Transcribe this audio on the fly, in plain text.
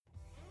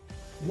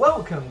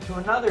Welcome to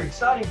another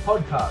exciting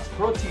podcast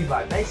brought to you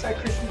by Bayside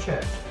Christian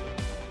Church.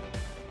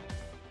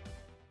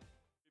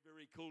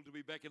 Very cool to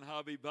be back in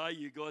Harvey Bay.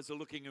 You guys are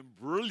looking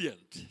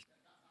brilliant.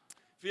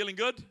 Feeling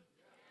good?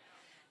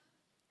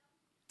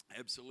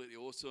 Absolutely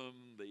awesome.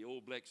 The All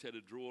Blacks had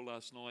a draw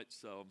last night,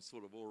 so I'm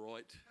sort of all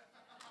right.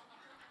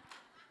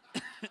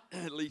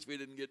 At least we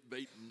didn't get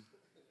beaten.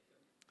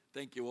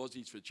 Thank you,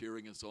 Aussies, for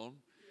cheering us on.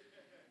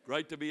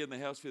 Great to be in the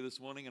house here this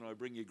morning, and I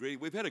bring you greeting.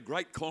 We've had a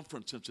great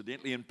conference,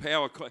 incidentally, in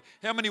Power.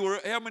 How many were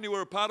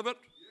a part of it?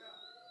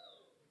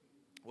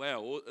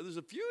 Wow, there's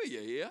a few of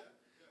you here.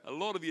 A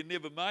lot of you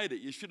never made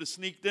it. You should have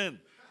sneaked in.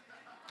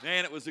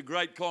 Man, it was a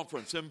great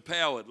conference,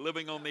 empowered,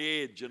 living on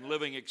the edge and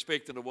living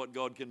expectant of what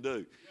God can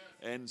do.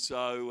 And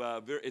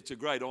so it's a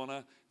great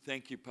honour.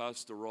 Thank you,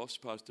 Pastor Ross,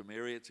 Pastor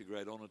Mary. It's a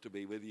great honour to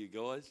be with you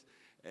guys.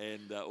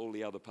 And all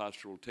the other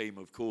pastoral team,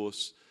 of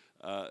course,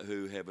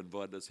 who have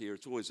invited us here.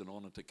 It's always an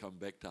honour to come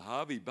back to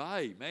Harvey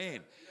Bay, man.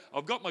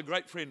 I've got my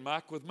great friend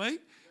Mark with me,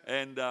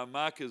 and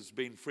Mark has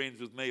been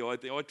friends with me.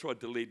 I tried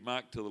to lead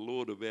Mark to the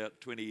Lord about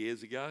 20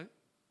 years ago.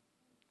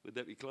 Would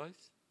that be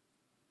close?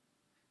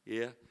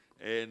 Yeah,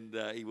 and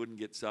he wouldn't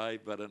get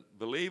saved, but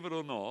believe it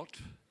or not,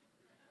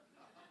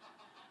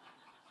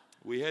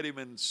 we had him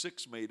in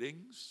 6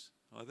 meetings,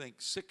 I think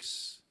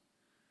 6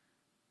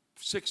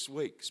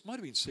 weeks, might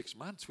have been 6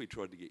 months we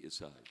tried to get you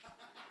saved.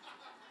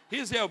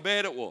 Here's how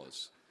bad it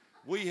was.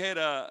 We had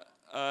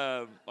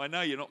I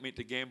know you're not meant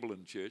to gamble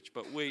in church,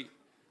 but we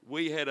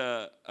had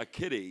a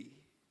kitty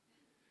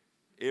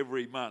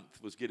every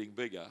month was getting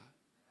bigger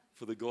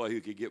for the guy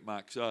who could get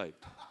Mark saved.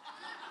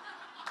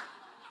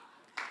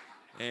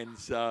 And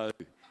so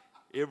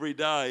every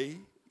day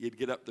you'd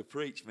get up to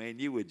preach, man,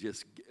 you would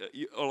just,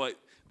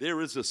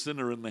 there is a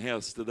sinner in the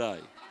house today.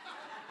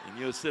 And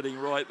you're sitting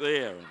right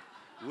there.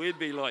 And we'd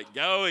be like,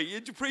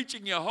 you're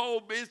preaching your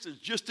whole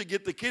message just to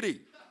get the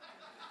kitty.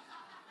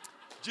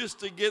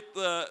 Just to get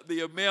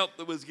the amount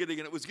that was getting,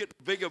 and it was getting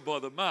bigger by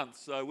the month.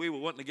 So we were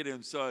wanting to get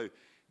him, so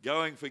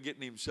going for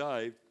getting him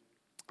saved.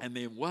 And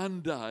then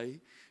one day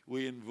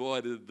we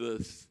invited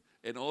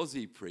an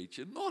Aussie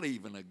preacher, not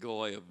even a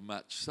guy of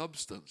much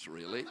substance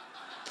really.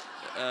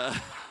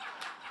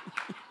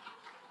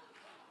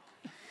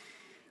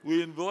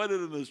 We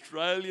invited an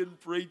Australian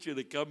preacher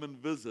to come and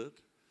visit,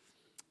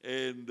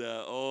 and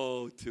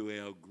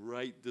to our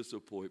great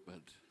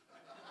disappointment.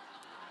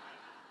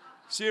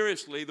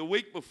 Seriously, the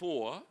week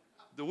before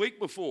the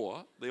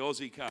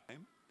Aussie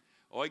came,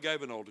 I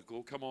gave an altar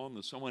call. Come on,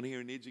 there's someone here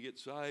who needs to get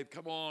saved.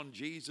 Come on,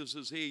 Jesus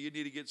is here. You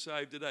need to get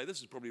saved today.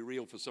 This is probably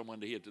real for someone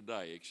to hear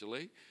today,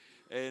 actually.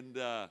 And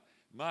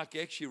Mark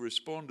actually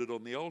responded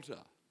on the altar.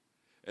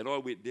 And I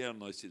went down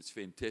and I said, it's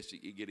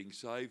fantastic, you're getting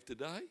saved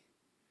today?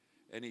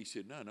 And he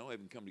said, no, I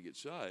haven't come to get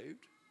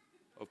saved.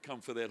 I've come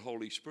for that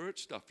Holy Spirit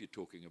stuff you're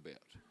talking about.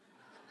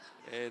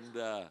 And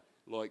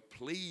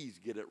please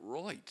get it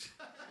right.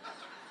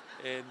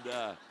 And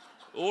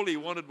all he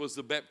wanted was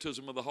the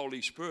baptism of the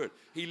Holy Spirit.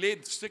 He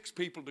led 6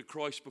 people to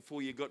Christ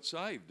before you got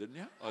saved, didn't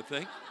you? I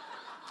think.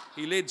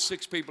 He led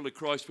 6 people to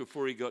Christ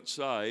before he got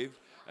saved.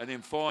 And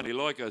then finally,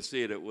 like I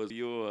said, it was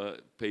your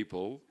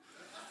people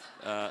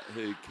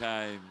who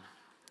came,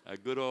 a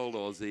good old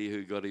Aussie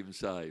who got him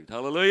saved.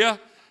 Hallelujah.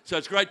 So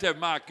it's great to have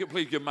Mark.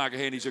 Please give Mark a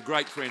hand. He's a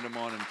great friend of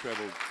mine and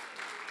travelled.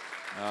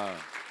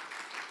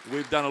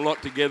 We've done a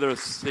lot together,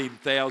 seen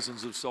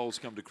thousands of souls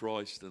come to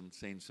Christ and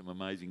seen some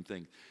amazing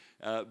things.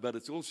 But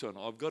it's also,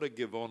 I've got to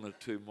give honour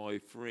to my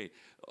friend.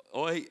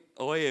 I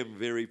am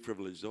very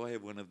privileged. I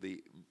have one of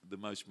the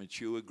most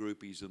mature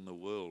groupies in the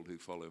world who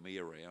follow me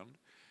around,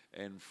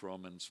 and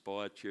from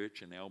Inspire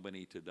Church in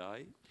Albany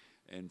today,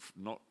 and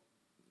not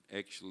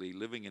actually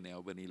living in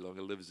Albany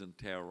longer, lives in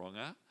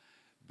Tauranga.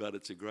 But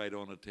it's a great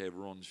honour to have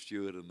Ron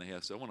Stewart in the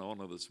house. I want to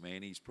honour this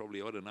man. He's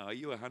probably, I don't know, are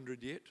you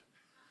 100 yet?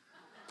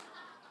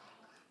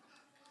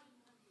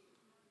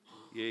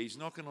 Yeah, he's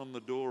knocking on the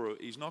door,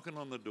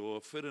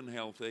 fit and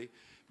healthy.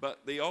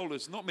 But the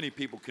oldest, not many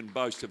people can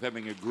boast of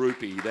having a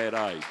groupie that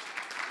age.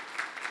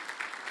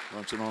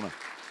 Well, it's an honour.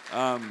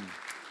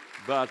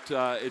 But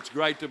it's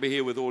great to be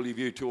here with all of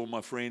you, to all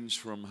my friends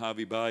from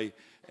Harvey Bay.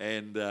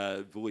 And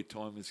boy,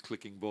 time is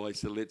clicking by,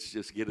 so let's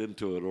just get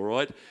into it, all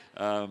right?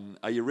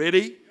 Are you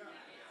ready?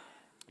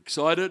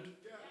 Excited?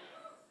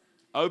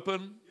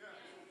 Open?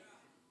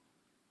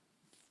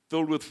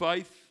 Filled with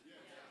faith?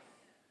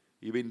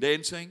 You've been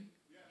dancing?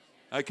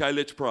 Okay,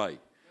 let's pray.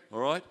 All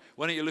right?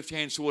 Why don't you lift your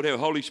hands toward heaven?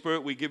 Holy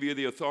Spirit, we give you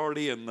the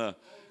authority and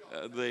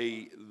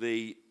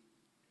the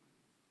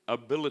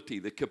ability,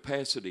 the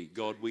capacity.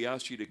 God, we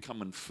ask you to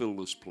come and fill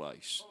this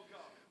place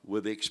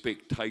with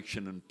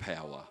expectation and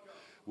power.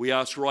 We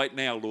ask right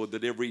now, Lord,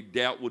 that every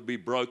doubt would be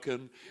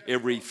broken,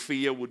 every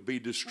fear would be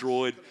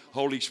destroyed.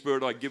 Holy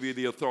Spirit, I give you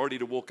the authority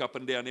to walk up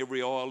and down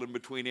every aisle in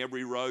between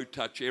every row,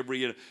 touch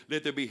every,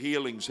 let there be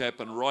healings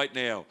happen right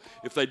now.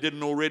 If they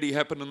didn't already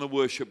happen in the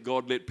worship,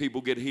 God, let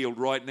people get healed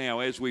right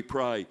now as we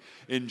pray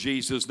in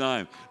Jesus'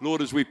 name.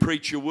 Lord, as we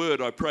preach your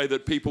word, I pray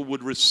that people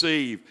would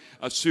receive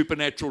a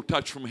supernatural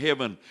touch from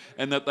heaven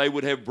and that they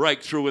would have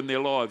breakthrough in their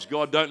lives.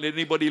 God, don't let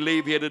anybody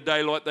leave here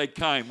today like they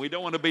came. We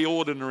don't want to be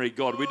ordinary,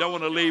 God. We don't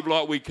want to leave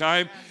like we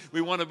came.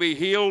 We want to be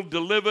healed,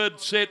 delivered,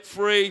 set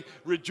free,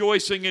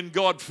 rejoicing in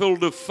God,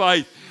 filled with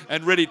faith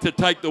and ready to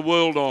take the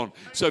world on.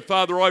 So,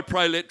 Father, I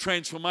pray let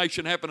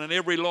transformation happen in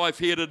every life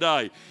here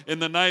today. In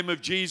the name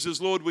of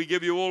Jesus, Lord, we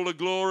give you all the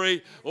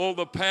glory, all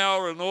the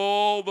power, and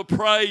all the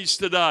praise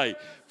today.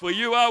 For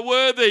you are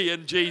worthy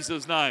in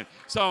Jesus' name.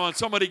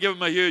 Somebody give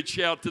him a huge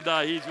shout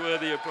today. He's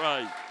worthy of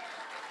praise.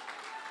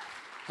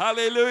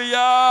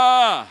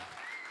 Hallelujah.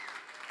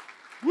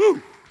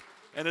 Woo.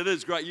 And it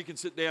is great. You can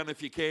sit down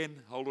if you can.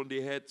 Hold on to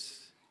your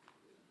hats.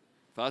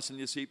 Fasten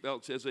your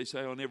seatbelts, as they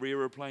say on every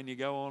aeroplane you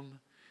go on.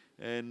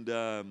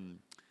 And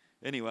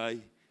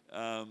anyway,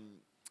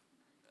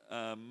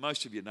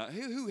 most of you know.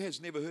 Who has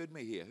never heard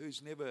me here?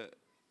 Who's never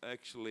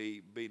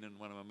actually been in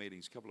one of my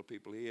meetings? A couple of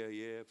people here.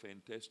 Yeah,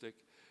 fantastic.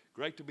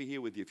 Great to be here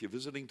with you. If you're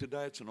visiting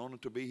today, it's an honor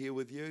to be here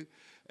with you.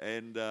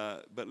 And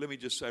but let me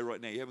just say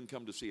right now, you haven't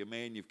come to see a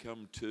man. You've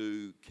come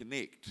to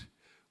connect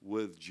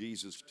with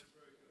Jesus.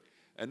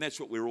 And that's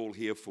what we're all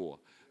here for.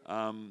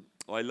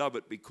 I love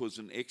it because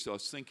in Exodus, I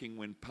was thinking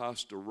when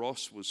Pastor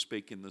Ross was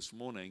speaking this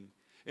morning,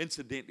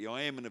 incidentally,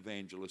 I am an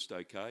evangelist,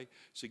 okay?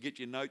 So get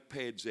your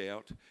notepads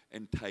out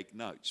and take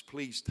notes.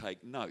 Please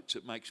take notes.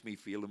 It makes me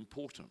feel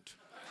important.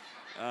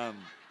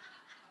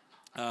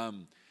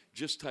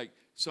 Just take,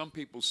 some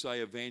people say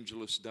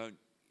evangelists don't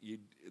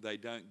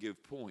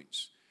give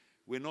points.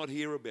 We're not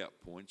here about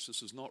points.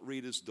 This is not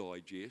Reader's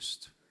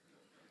Digest.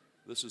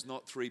 This is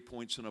not 3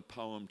 points in a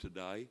poem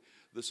today.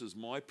 This is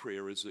my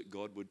prayer is that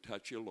God would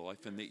touch your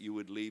life and that you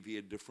would leave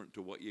here different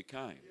to what you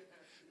came.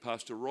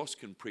 Pastor Ross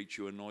can preach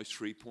you a nice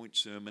 3-point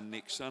sermon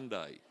next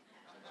Sunday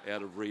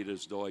out of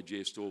Reader's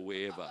Digest or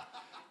wherever.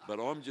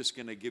 But I'm just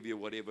going to give you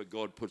whatever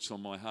God puts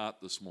on my heart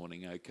this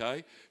morning,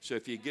 okay? So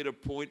if you get a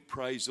point,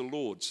 praise the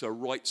Lord. So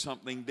write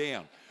something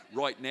down.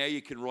 Right now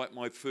you can write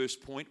my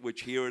first point,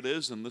 which here it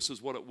is, and this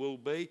is what it will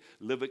be.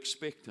 Live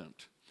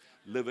expectant.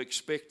 Live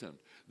expectant.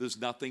 There's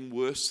nothing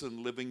worse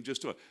than living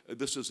just...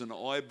 This is an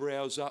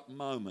eyebrows up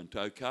moment,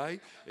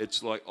 okay?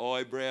 It's like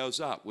eyebrows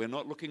up. We're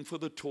not looking for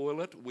the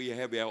toilet. We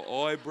have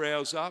our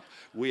eyebrows up.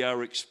 We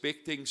are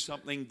expecting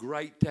something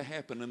great to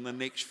happen in the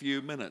next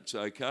few minutes,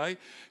 okay?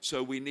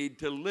 So we need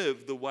to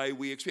live the way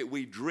we expect.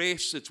 We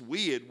dress, it's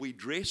weird, we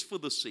dress for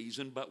the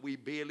season, but we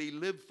barely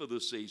live for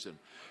the season.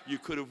 You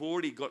could have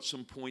already got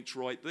some points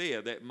right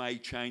there that may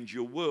change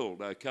your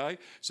world, okay?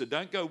 So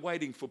don't go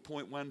waiting for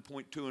point 1,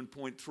 point 2, and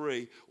point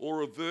 3,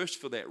 or a verse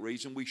for that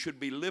reason. We should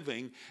be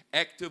living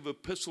active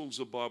epistles,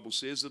 the Bible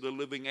says, that are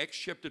living. Acts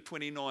chapter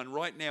 29,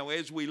 right now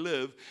as we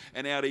live,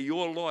 and out of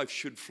your life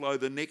should flow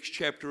the next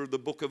chapter of the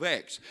book of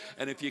Acts.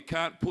 And if you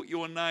can't put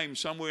your name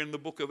somewhere in the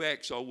book of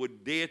Acts, I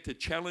would dare to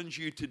challenge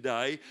you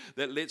today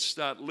that let's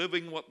start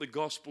living what the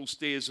gospel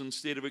says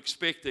instead of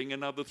expecting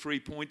another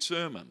 3-point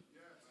sermon.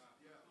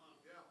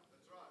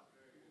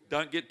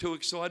 Don't get too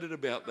excited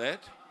about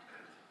that.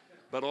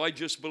 But I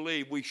just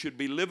believe we should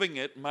be living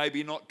it,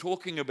 maybe not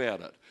talking about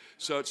it.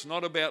 So it's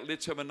not about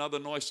let's have another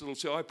nice little...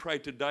 So I pray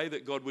today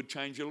that God would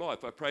change your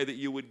life. I pray that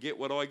you would get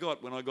what I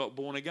got when I got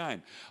born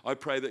again. I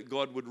pray that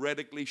God would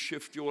radically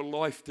shift your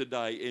life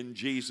today in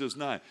Jesus'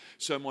 name.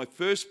 So my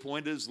first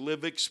point is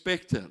live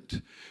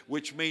expectant,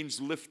 which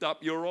means lift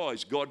up your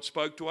eyes. God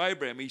spoke to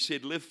Abraham. He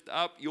said, lift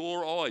up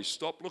your eyes.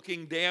 Stop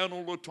looking down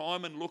all the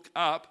time and look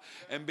up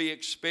and be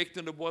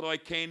expectant of what I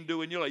can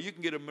do in your life. You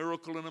can get a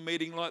miracle in a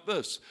meeting like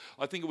this.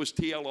 I think it was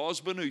T.L.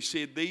 Osborne who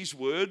said these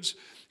words.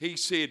 He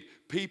said,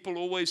 people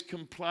always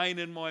complain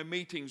in my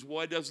meetings,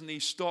 why doesn't he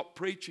stop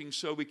preaching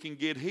so we can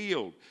get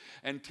healed?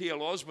 And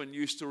T.L. Osborne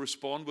used to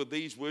respond with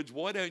these words,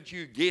 why don't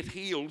you get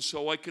healed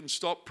so I can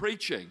stop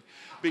preaching?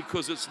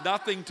 Because it's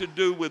nothing to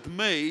do with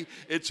me,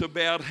 it's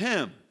about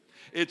him.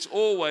 It's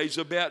always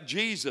about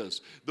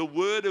Jesus. The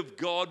Word of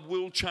God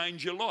will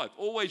change your life.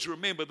 Always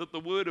remember that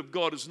the Word of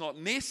God is not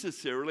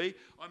necessarily,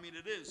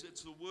 it is,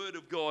 it's the Word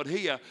of God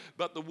here,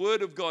 but the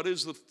Word of God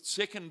is the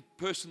second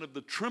person of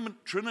the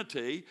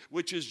Trinity,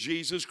 which is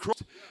Jesus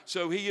Christ.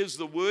 So He is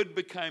the Word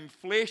became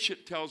flesh,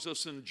 it tells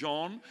us in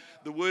John.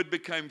 The Word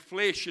became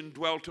flesh and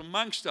dwelt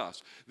amongst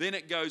us. Then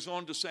it goes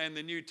on to say in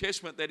the New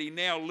Testament that He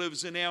now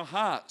lives in our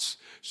hearts.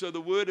 So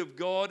the Word of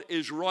God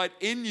is right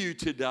in you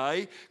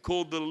today,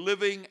 called the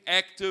living,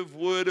 active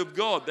Word of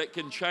God that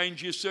can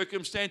change your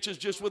circumstances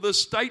just with a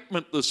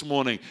statement this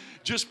morning.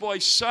 Just by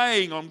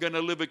saying I'm going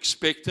to live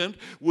expectant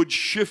would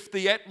shift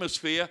the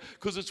atmosphere,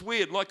 because it's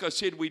weird. Like I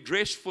said, we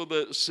dress for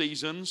the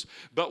seasons,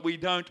 but we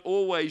don't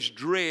always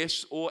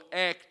dress or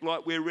act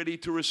like we're ready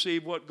to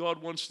receive what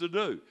God wants to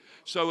do.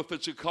 So if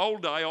it's a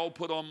cold day, I'll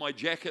put on my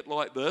jacket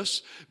like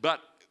this,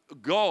 but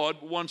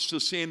God wants to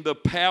send the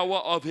power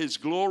of His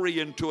glory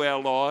into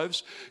our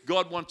lives.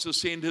 God wants to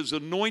send His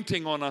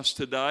anointing on us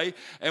today,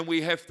 and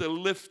we have to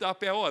lift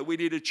up our eye. We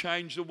need to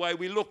change the way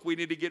we look. We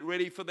need to get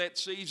ready for that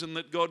season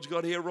that God's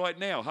got here right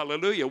now.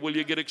 Hallelujah. Will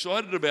you get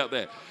excited about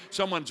that?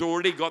 Someone's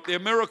already got their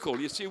miracle.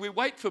 You see, we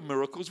wait for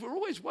miracles. We're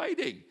always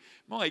waiting.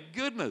 My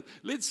goodness,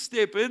 let's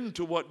step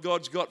into what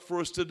God's got for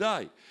us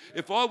today.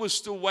 If I was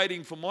still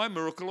waiting for my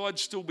miracle, I'd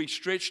still be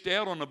stretched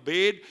out on a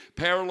bed,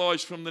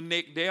 paralyzed from the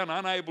neck down,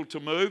 unable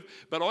to move.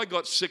 But I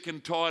got sick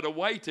and tired of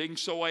waiting,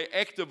 so I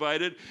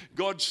activated.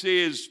 God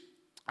says,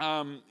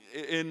 I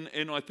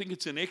think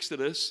it's in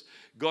Exodus,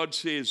 God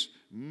says,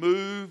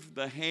 move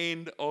the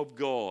hand of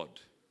God.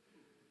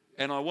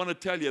 And I want to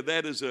tell you,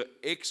 that is an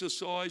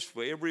exercise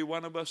for every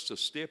one of us to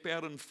step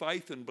out in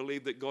faith and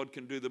believe that God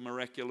can do the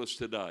miraculous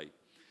today.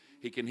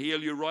 He can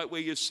heal you right where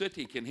you sit.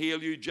 He can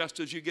heal you just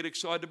as you get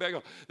excited about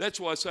God. That's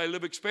why I say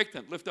live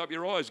expectant. Lift up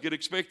your eyes, get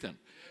expectant.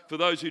 For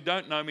those who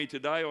don't know me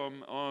today,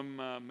 I'm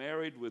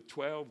married with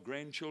 12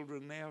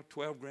 grandchildren now,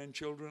 12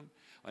 grandchildren.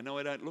 I know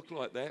I don't look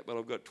like that, but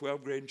I've got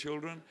 12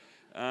 grandchildren.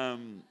 I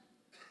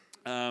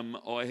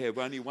have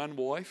only one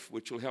wife,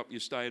 which will help you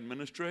stay in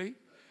ministry.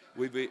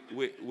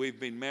 We've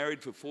been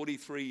married for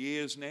 43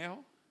 years now.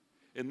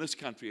 In this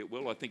country it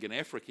will. I think in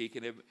Africa you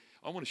can have,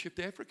 I want to shift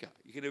to Africa.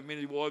 You can have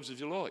many wives as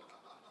you like.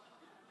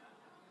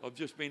 I've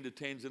just been to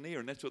Tanzania,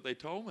 and that's what they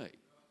told me.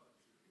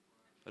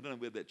 I don't know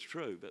whether that's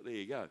true, but there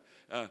you go.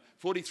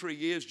 43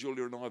 years,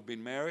 Julia and I have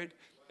been married,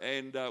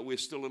 and we're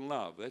still in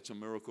love. That's a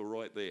miracle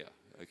right there,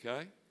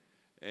 okay?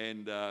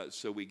 And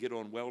so we get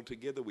on well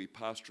together. We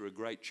pastor a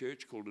great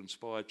church called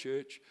Inspire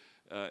Church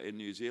in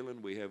New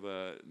Zealand. We have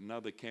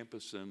another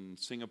campus in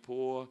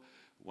Singapore,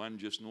 one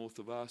just north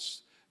of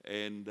us,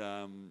 and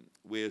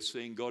we're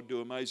seeing God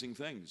do amazing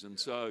things. And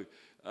so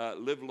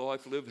live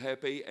life, live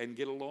happy, and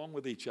get along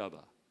with each other.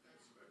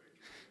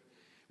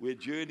 We're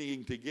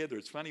journeying together.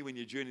 It's funny when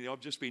you're journeying. I've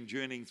just been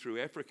journeying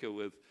through Africa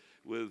with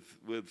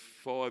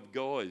 5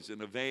 guys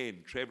in a van,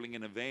 traveling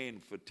in a van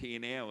for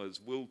 10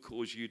 hours will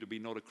cause you to be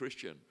not a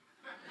Christian.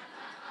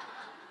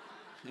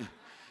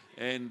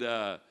 And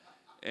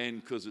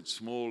because it's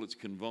small, it's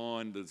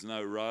confined, there's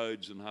no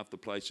roads, and half the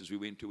places we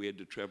went to, we had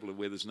to travel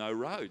where there's no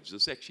roads.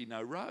 There's actually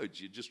no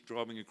roads. You're just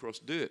driving across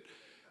dirt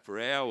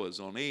for hours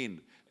on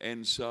end.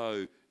 And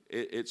so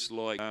it's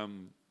like...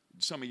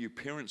 some of you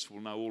parents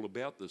will know all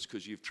about this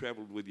because you've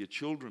travelled with your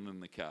children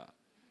in the car.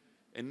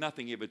 And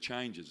nothing ever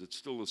changes. It's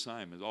still the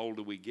same. As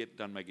older we get,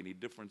 doesn't make any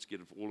difference. Get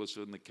all of us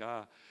in the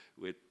car.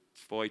 We're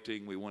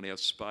fighting. We want our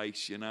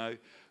space, you know.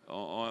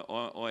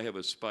 I have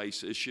a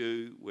space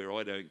issue where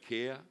I don't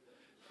care.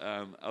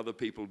 Other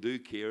people do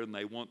care and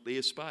they want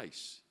their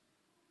space.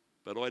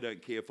 But I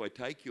don't care if I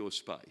take your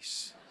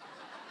space.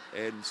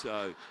 And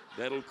so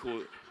that'll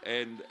cause,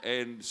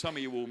 and some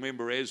of you will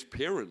remember as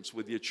parents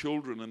with your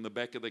children in the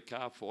back of the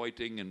car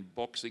fighting and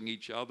boxing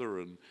each other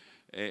and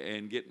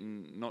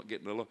not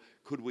getting along.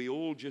 Could we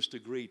all just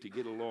agree to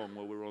get along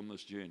while we're on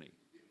this journey?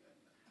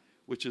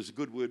 Which is a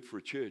good word for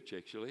a church,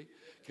 actually.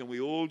 Can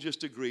we all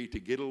just agree to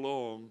get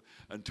along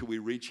until we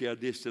reach our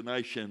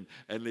destination,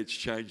 and let's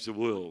change the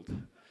world?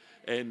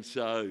 And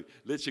so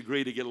let's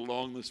agree to get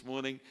along this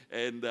morning.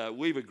 And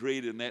we've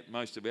agreed in that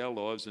most of our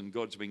lives, and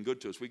God's been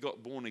good to us. We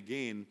got born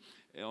again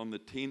on the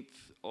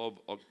 10th of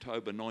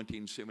October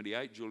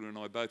 1978. Julia and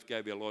I both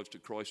gave our lives to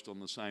Christ on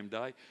the same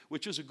day,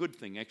 which is a good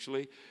thing,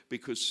 actually,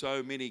 because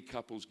so many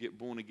couples get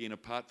born again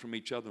apart from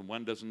each other, and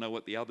one doesn't know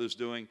what the other's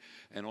doing.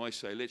 And I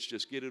say, let's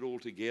just get it all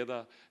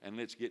together, and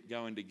let's get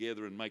going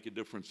together and make a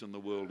difference in the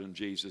world in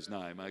Jesus'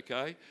 name,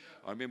 okay?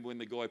 I remember when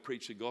the guy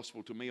preached the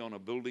gospel to me on a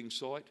building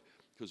site,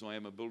 because I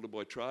am a builder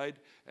by trade,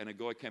 and a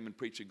guy came and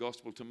preached the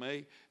gospel to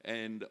me,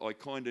 and I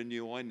kind of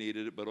knew I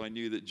needed it, but I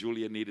knew that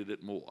Julia needed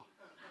it more.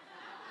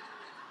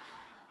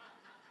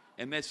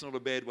 And that's not a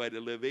bad way to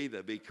live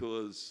either,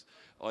 because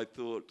I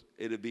thought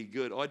it'd be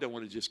good. I don't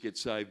want to just get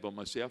saved by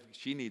myself.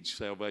 She needs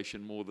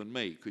salvation more than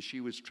me, because she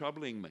was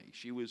troubling me.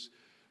 She was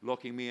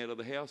locking me out of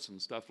the house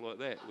and stuff like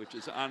that, which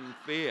is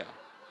unfair.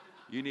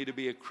 You need to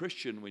be a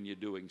Christian when you're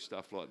doing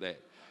stuff like that.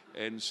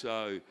 And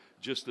so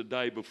just the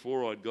day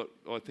before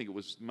I think it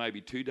was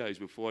maybe 2 days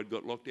before, I'd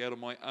got locked out of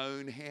my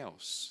own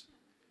house.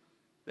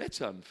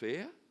 That's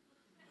unfair.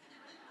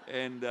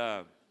 And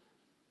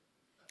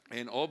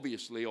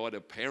obviously I'd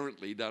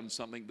apparently done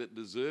something that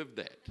deserved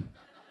that.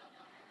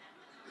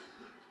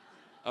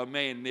 A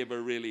man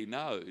never really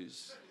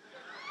knows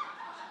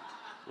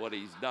what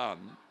he's done.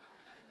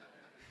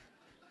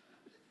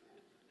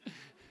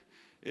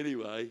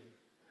 Anyway,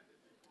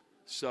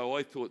 so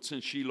I thought,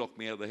 since she locked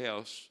me out of the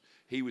house,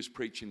 he was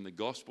preaching the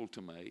gospel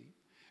to me,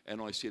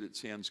 and I said, it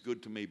sounds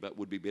good to me, but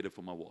would be better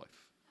for my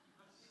wife.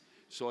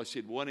 So I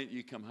said, why don't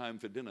you come home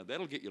for dinner?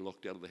 That'll get you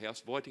locked out of the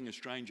house, inviting a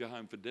stranger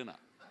home for dinner.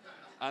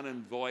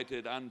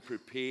 Uninvited,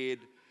 unprepared.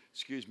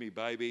 Excuse me,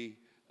 baby,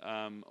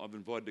 I've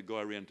invited a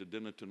guy around to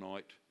dinner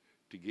tonight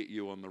to get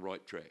you on the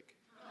right track.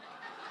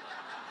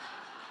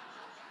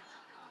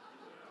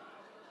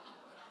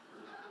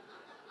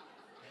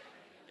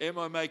 Am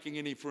I making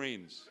any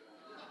friends?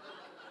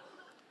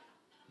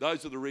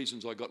 Those are the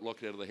reasons I got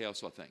locked out of the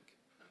house, I think.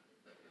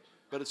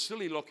 But it's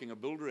silly locking a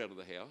builder out of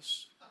the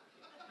house.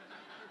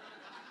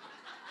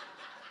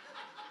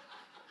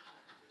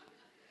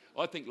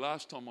 I think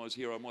last time I was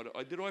here,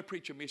 did I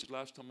preach a message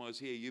last time I was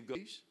here? You've got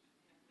keys?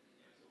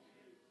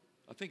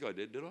 I think I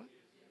did I?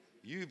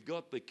 You've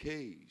got the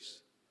keys.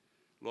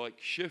 Like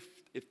shift,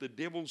 if the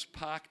devil's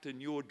parked in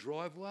your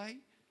driveway,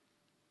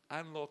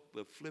 unlock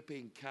the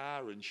flipping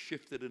car and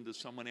shift it into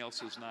someone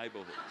else's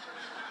neighbourhood.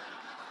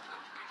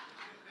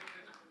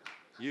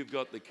 You've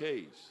got the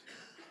keys.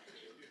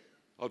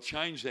 I've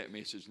changed that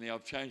message now.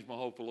 I've changed my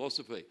whole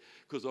philosophy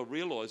because I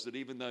realised that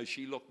even though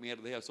she locked me out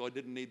of the house, I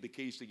didn't need the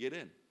keys to get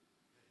in.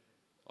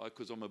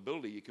 Because I'm a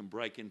builder, you can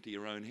break into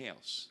your own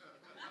house.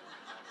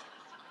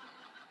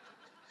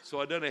 So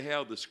I don't know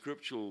how the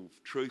scriptural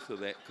truth of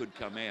that could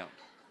come out.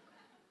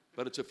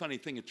 But it's a funny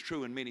thing. It's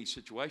true in many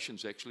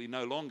situations, actually.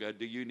 No longer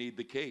do you need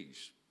the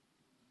keys.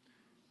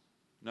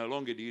 No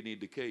longer do you need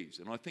the keys.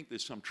 And I think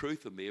there's some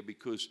truth in there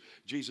because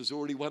Jesus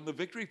already won the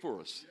victory for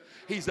us.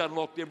 He's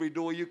unlocked every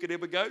door you could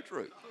ever go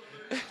through.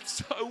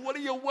 So what are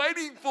you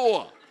waiting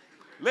for?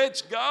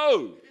 Let's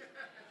go.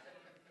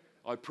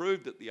 I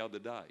proved it the other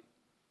day.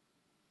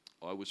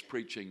 I was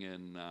preaching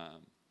in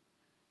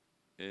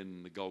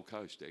the Gold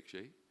Coast,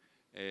 actually.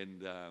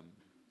 And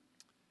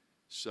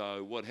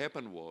so what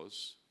happened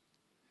was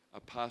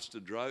a pastor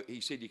he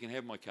said, you can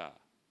have my car.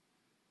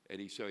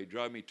 And so he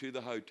drove me to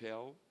the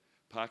hotel,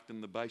 parked in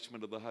the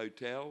basement of the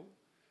hotel,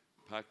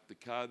 parked the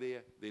car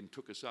there, then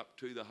took us up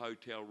to the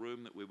hotel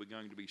room that we were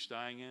going to be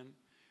staying in.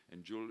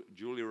 And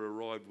Julia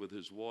arrived with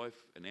his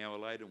wife an hour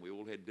later, and we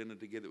all had dinner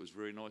together. It was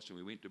very nice, and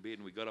we went to bed,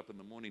 and we got up in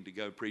the morning to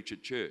go preach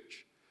at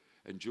church.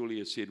 And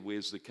Julia said,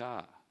 where's the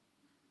car?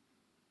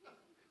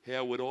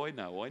 How would I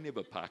know? I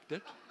never parked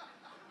it.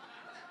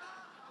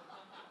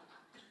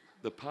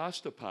 The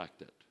pastor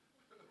parked it.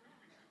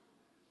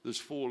 There's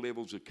 4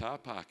 levels of car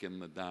park in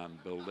the darn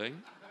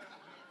building.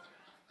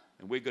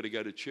 And we've got to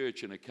go to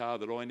church in a car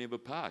that I never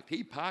parked.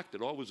 He parked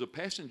it. I was a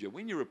passenger.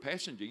 When you're a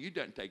passenger, you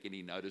don't take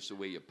any notice of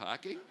where you're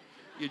parking.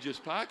 You're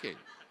just parking.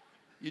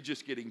 You're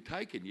just getting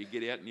taken. You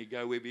get out and you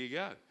go wherever you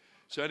go.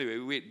 So anyway,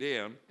 we went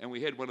down and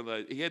we had one of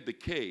those. He had the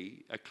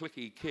key, a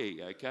clicky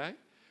key, okay,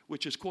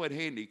 which is quite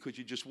handy because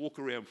you just walk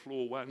around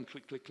floor 1,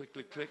 click, click, click,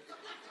 click, click.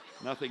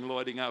 Nothing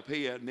lighting up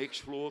here. Next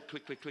floor,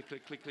 click, click, click,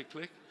 click, click, click,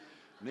 click.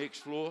 Next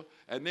floor.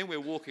 And then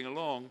we're walking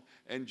along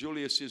and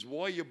Julia says,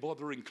 why are you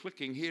bothering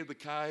clicking here? The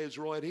car is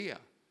right here.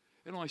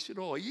 And I said,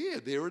 oh, yeah,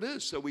 there it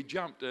is. So we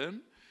jumped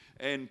in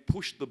and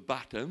pushed the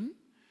button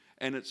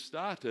and it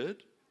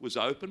started. Was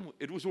open.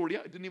 It was already,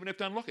 didn't even have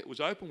to unlock it. It was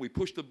open. We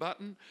pushed the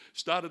button,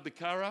 started the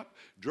car up,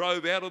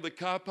 drove out of the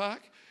car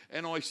park,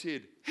 and I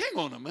said, hang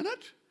on a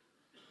minute.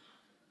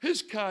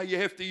 His car, you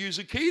have to use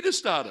a key to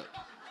start it.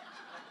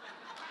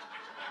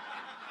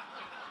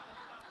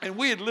 And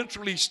we had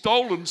literally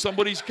stolen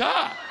somebody's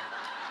car.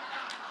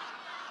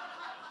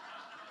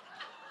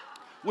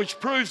 Which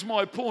proves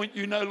my point,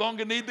 you no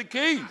longer need the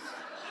keys.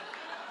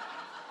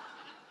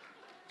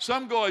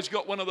 Some guy's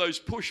got one of those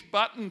push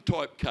button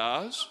type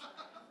cars,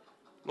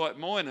 like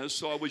mine is,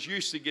 so I was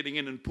used to getting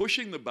in and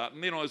pushing the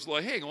button. Then I was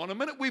like, hang on a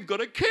minute, we've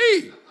got a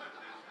key.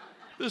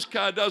 This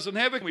car doesn't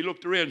have it. We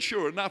looked around,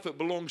 sure enough, it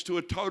belongs to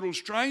a total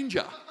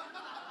stranger.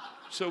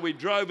 So we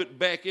drove it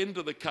back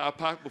into the car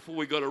park before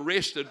we got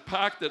arrested,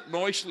 parked it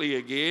nicely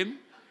again,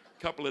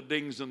 a couple of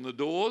dings in the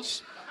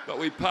doors, but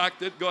we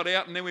parked it, got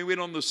out, and then we went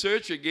on the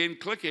search again,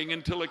 clicking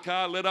until the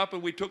car lit up,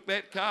 and we took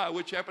that car,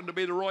 which happened to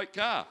be the right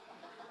car.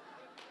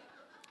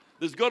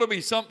 There's got to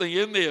be something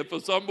in there for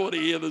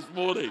somebody here this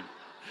morning.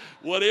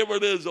 Whatever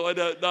it is, I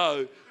don't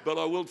know, but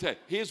I will tell you.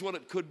 Here's what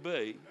it could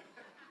be.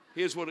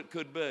 Here's what it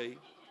could be.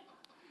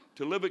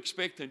 To live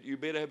expectant, you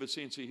better have a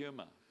sense of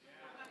humour.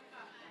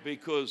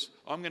 Because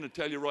I'm going to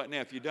tell you right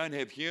now, if you don't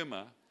have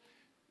humour,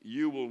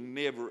 you will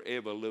never,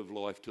 ever live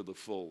life to the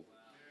full.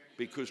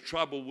 Because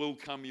trouble will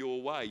come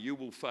your way. You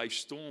will face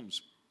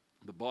storms.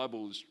 The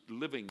Bible is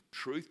living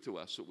truth to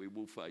us that we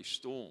will face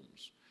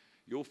storms.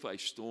 You'll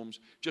face storms.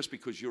 Just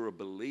because you're a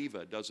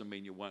believer doesn't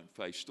mean you won't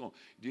face storms.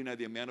 Do you know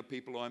the amount of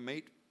people I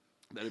meet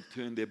that have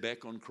turned their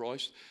back on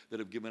Christ,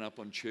 that have given up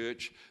on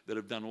church, that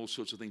have done all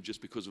sorts of things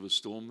just because of a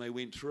storm they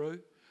went through?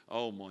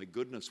 Oh my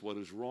goodness, what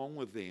is wrong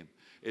with them?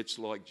 It's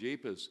like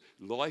jeepers.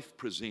 Life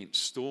presents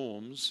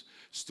storms.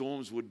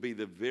 Storms would be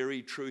the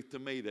very truth to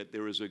me that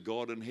there is a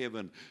God in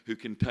heaven who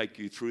can take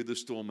you through the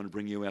storm and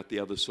bring you out the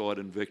other side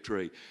in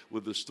victory.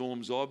 With the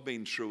storms I've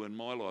been through in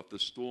my life, the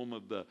storm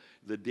of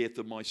the death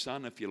of my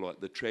son, if you like,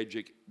 the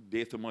tragic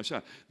death of my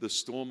son, the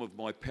storm of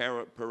my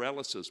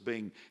paralysis,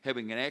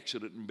 having an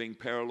accident and being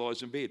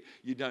paralyzed in bed.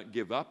 You don't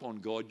give up on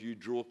God, you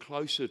draw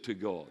closer to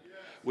God.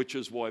 Which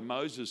is why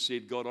Moses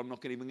said, God, I'm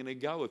not even going to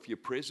go if your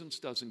presence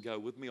doesn't go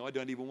with me. I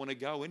don't even want to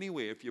go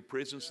anywhere if your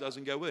presence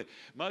doesn't go with me.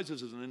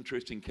 Moses is an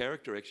interesting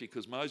character, actually,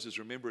 because Moses,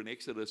 remember in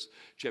Exodus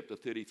chapter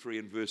 33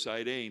 and verse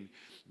 18,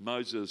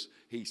 Moses,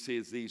 he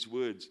says these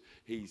words.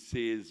 He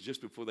says,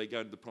 just before they go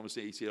into the promised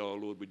land, he said, oh,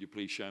 Lord, would you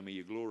please show me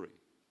your glory?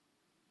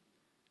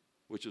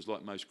 Which is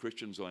like most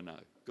Christians I know.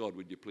 God,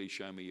 would you please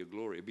show me your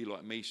glory? It'd be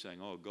like me saying,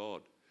 oh,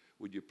 God,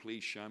 would you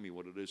please show me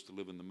what it is to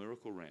live in the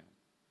miracle realm?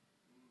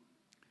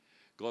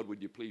 God,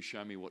 would you please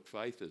show me what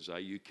faith is? Are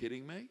you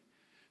kidding me?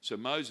 So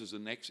Moses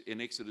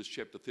in Exodus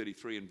chapter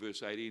 33 and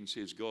verse 18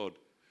 says, God,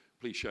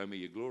 please show me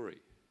your glory.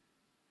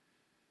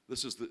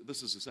 This is the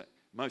same.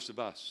 Most of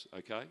us,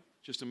 okay?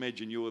 Just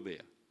imagine you're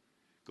there.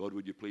 God,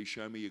 would you please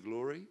show me your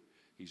glory?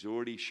 He's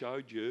already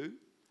showed you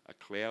a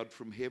cloud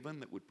from heaven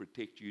that would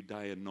protect you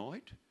day and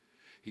night.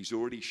 He's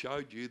already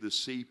showed you the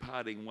sea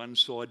parting one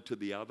side to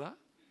the other.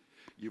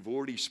 You've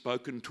already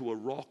spoken to a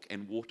rock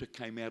and water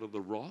came out of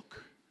the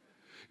rock.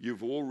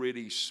 You've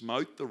already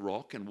smote the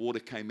rock and water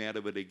came out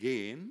of it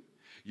again.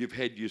 You've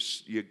had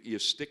your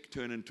stick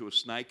turn into a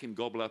snake and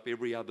gobble up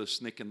every other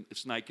snake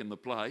in the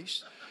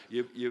place.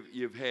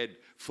 You've had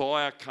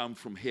fire come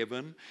from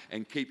heaven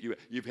and keep you.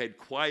 You've had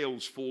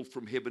quails fall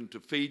from heaven to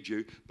feed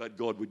you. But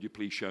God, would you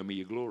please show me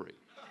your glory?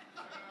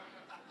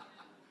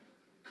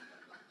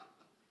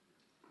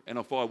 And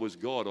if I was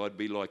God, I'd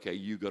be like, hey,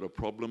 you got a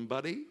problem,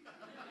 buddy?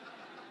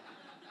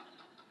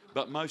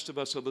 But most of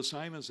us are the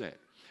same as that.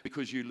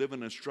 Because you live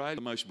in Australia,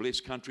 the most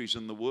blessed countries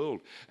in the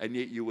world, and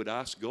yet you would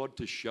ask God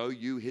to show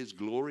you His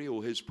glory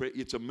or His prayer.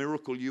 It's a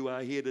miracle you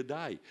are here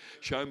today.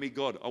 Show me,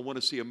 God. I want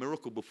to see a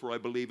miracle before I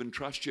believe and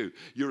trust you.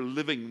 You're a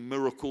living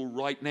miracle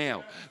right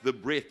now. The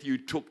breath you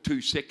took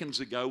 2 seconds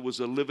ago was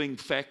a living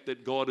fact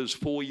that God is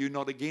for you,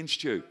 not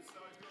against you.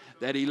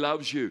 That He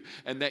loves you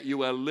and that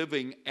you are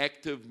living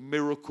active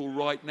miracle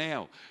right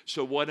now.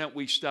 So why don't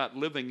we start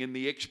living in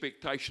the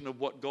expectation of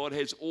what God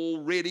has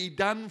already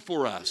done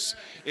for us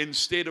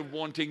instead of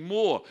wanting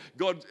more?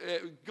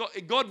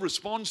 God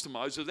responds to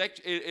Moses.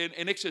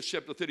 In Exodus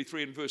chapter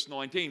 33 and verse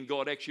 19,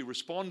 God actually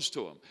responds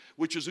to him,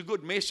 which is a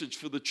good message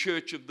for the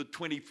church of the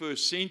 21st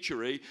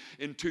century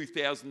in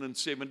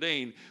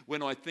 2017,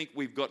 when I think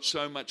we've got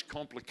so much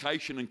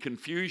complication and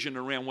confusion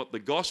around what the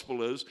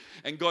gospel is.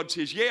 And God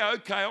says, yeah,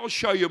 okay, I'll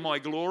show you my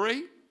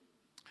glory.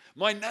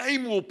 My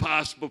name will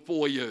pass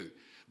before you.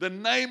 The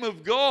name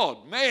of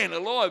God, man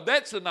alive,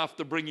 that's enough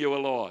to bring you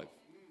alive.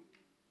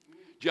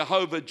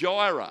 Jehovah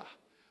Jireh,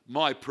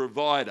 my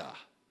provider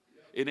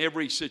in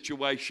every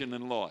situation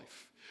in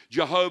life.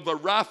 Jehovah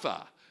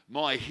Rapha,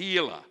 my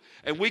healer.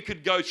 And we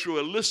could go through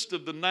a list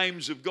of the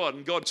names of God,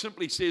 and God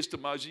simply says to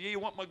Moses, yeah, you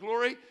want my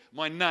glory?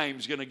 My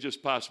name's going to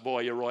just pass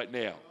by you right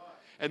now.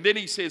 And then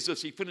he says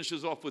this, he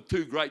finishes off with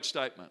 2 great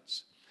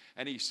statements.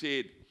 And he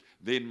said,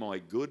 then my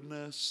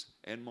goodness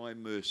and my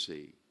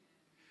mercy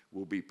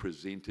will be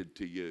presented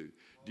to you.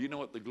 Do you know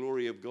what the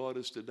glory of God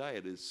is today?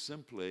 It is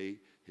simply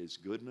His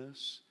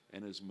goodness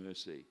and His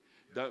mercy.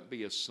 Don't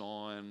be a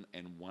sign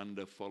and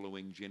wonder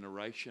following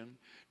generation.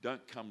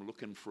 Don't come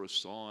looking for a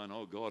sign.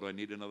 Oh God, I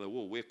need another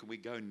wall. Where can we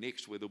go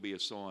next where there'll be a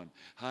sign?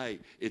 Hey,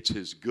 it's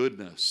His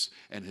goodness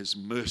and His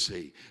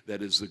mercy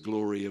that is the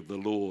glory of the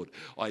Lord.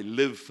 I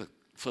live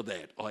for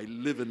that. I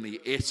live in the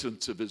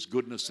essence of His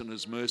goodness and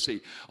His mercy.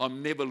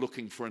 I'm never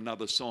looking for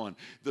another sign.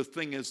 The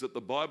thing is that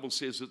the Bible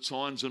says that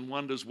signs and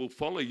wonders will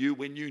follow you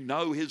when you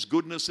know His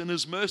goodness and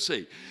His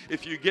mercy.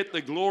 If you get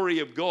the glory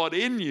of God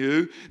in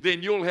you,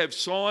 then you'll have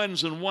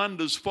signs and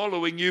wonders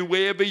following you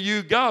wherever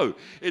you go.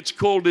 It's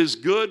called His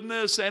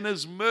goodness and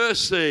His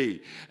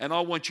mercy. And I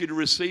want you to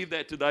receive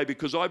that today,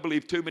 because I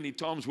believe too many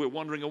times we're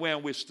wandering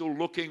around, we're still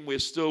looking, we're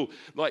still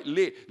like,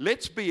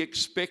 let's be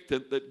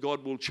expectant that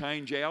God will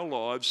change our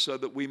lives so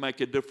that we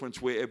make a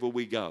difference wherever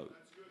we go.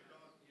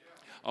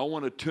 I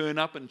want to turn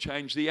up and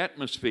change the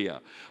atmosphere.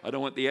 I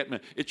don't want the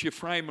atmosphere. It's your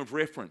frame of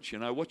reference. You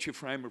know, what's your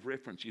frame of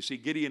reference? You see,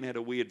 Gideon had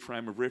a weird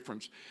frame of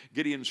reference.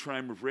 Gideon's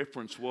frame of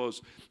reference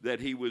was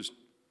that he was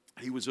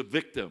a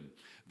victim.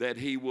 That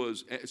he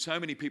was, so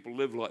many people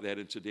live like that,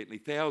 incidentally.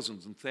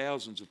 Thousands and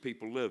thousands of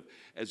people live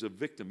as a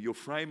victim. Your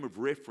frame of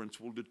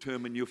reference will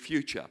determine your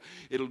future.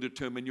 It'll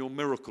determine your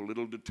miracle.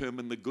 It'll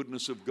determine the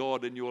goodness of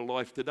God in your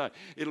life today.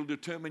 It'll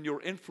determine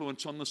your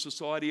influence on the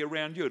society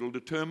around you. It'll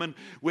determine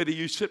whether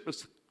you sit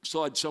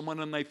beside someone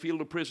and they feel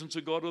the presence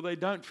of God or they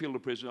don't feel the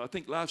presence. I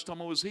think last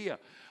time I was here,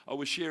 I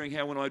was sharing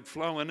how when I'd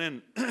flown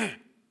in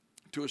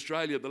to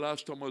Australia the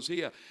last time I was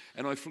here,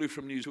 and I flew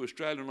from New Zealand to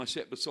Australia, and I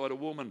sat beside a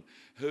woman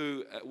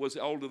who was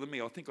older than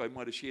me. I think I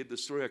might have shared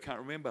this story, I can't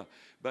remember,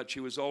 but she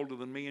was older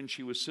than me, and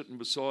she was sitting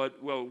beside,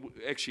 well,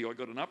 actually I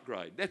got an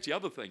upgrade. That's the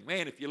other thing.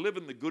 Man, if you live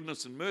in the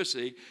goodness and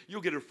mercy, you'll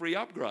get a free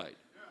upgrade.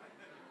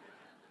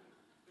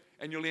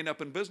 And you'll end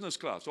up in business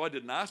class. I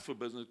didn't ask for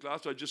business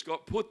class, I just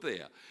got put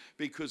there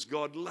because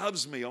God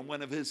loves me. I'm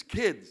one of His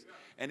kids,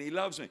 and He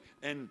loves me.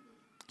 And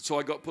so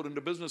I got put into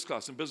business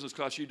class. In business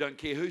class, you don't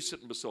care who's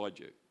sitting beside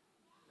you.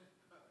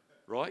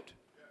 Right?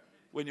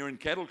 When you're in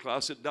cattle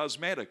class, it does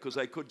matter because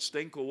they could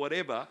stink or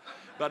whatever.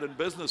 But in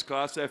business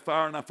class, they're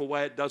far enough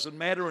away, it doesn't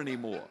matter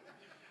anymore.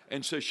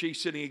 And so she's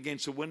sitting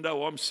against a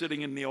window, I'm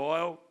sitting in the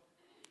aisle,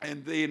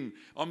 and then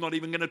I'm not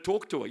even going to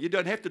talk to her. You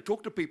don't have to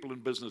talk to people in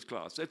business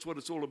class. That's what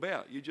it's all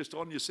about. You're just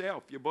on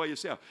yourself. You're by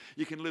yourself.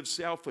 You can live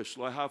selfish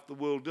like half the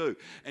world do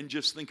and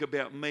just think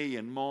about me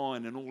and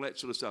mine and all that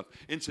sort of stuff.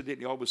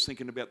 Incidentally, I was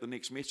thinking about the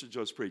next message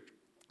I was preaching.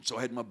 So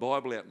I had my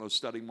Bible out and I was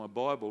studying my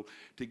Bible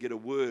to get a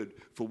word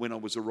for when I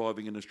was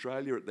arriving in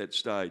Australia at that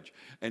stage.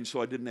 And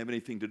so I didn't have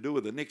anything to do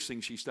with it. Next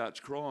thing, she starts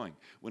crying.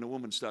 When a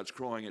woman starts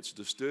crying, it's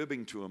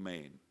disturbing to a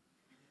man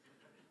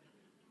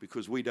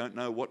because we don't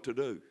know what to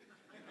do.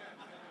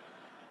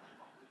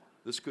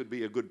 This could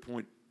be a good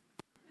point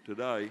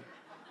today.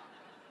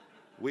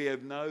 We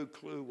have no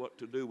clue what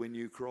to do when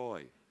you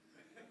cry.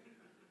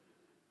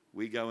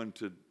 We go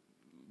into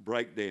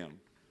breakdown.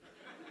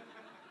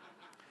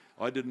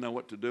 I didn't know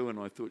what to do, and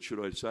I thought,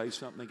 should I say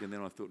something? And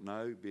then I thought,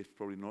 no, best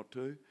probably not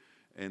to.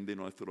 And then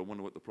I thought, I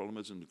wonder what the problem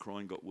is, and the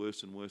crying got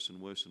worse and worse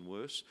and worse and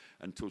worse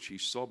until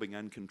she's sobbing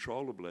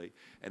uncontrollably.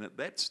 And at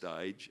that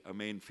stage, a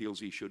man feels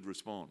he should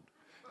respond.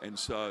 And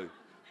so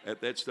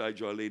at that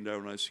stage, I leaned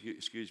over and I said,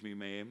 excuse me,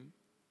 ma'am,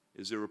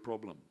 is there a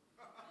problem?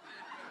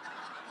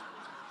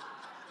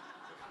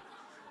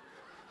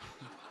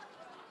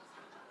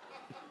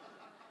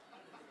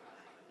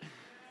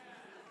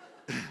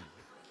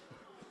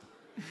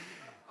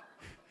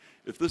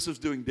 If this is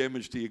doing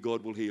damage to you,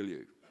 God will heal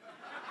you.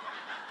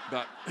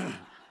 But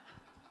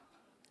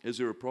is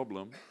there a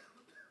problem?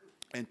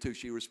 Until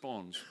she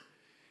responds,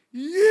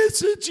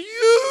 yes, it's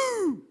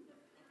you.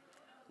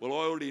 Well,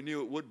 I already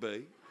knew it would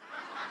be.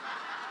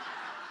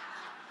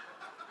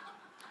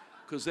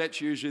 Because that's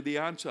usually the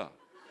answer.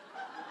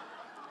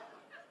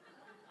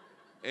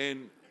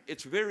 And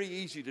it's very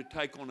easy to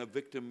take on a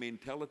victim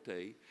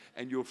mentality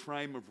and your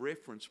frame of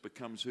reference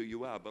becomes who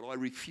you are. But I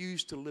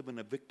refuse to live in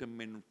a victim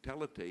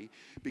mentality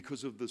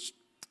because of this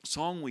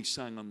song we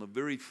sang on the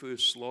very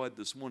first slide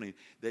this morning,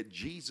 that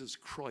Jesus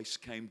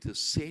Christ came to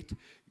set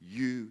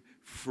you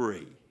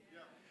free.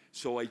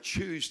 So I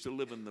choose to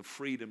live in the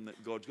freedom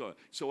that God's got.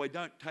 So I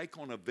don't take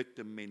on a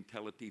victim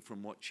mentality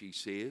from what she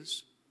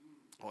says.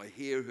 I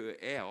hear her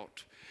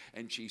out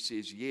and she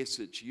says, yes,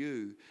 it's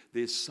you.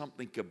 There's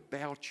something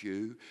about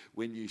you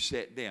when you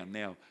sat down.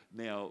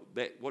 Now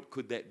that what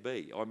could that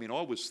be? I mean,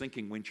 I was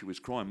thinking when she was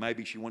crying,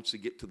 maybe she wants to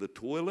get to the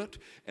toilet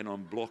and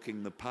I'm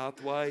blocking the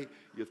pathway.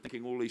 You're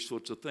thinking all these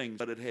sorts of things.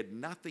 But it had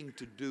nothing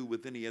to do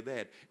with any of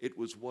that. It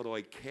was what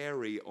I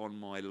carry on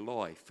my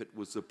life. It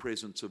was the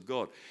presence of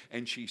God.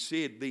 And she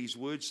said these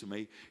words to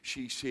me.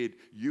 She said,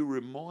 you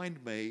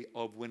remind me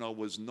of when I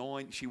was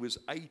 9. She was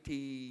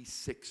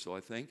 86, I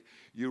think.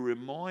 You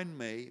remind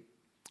me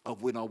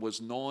of when I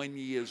was 9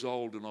 years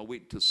old and I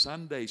went to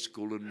Sunday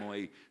school and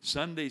my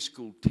Sunday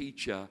school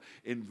teacher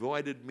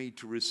invited me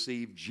to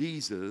receive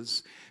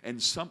Jesus,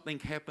 and something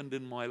happened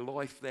in my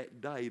life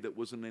that day that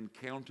was an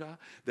encounter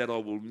that I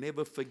will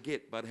never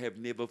forget but have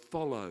never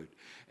followed.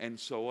 And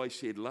so I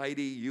said,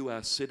 lady, you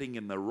are sitting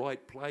in the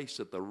right place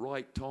at the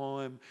right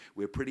time.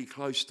 We're pretty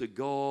close to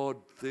God,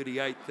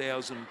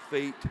 38,000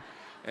 feet.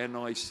 And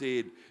I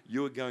said,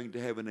 you're going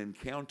to have an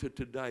encounter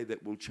today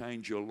that will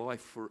change your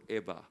life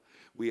forever.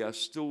 We are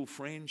still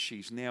friends.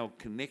 She's now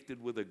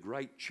connected with a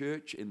great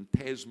church in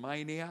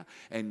Tasmania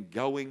and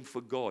going for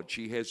God.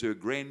 She has her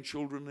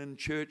grandchildren in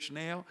church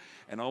now.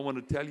 And I want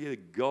to tell you,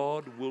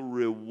 God will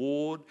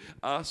reward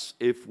us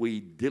if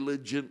we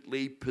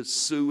diligently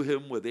pursue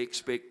Him with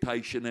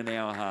expectation in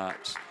our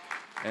hearts.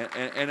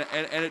 And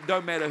it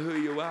don't matter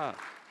who you are.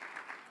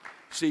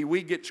 See,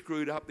 we get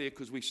screwed up there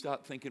because we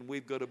start thinking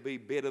we've got to be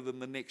better than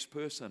the next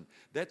person.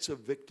 That's a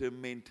victim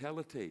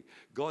mentality.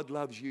 God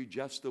loves you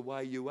just the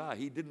way you are.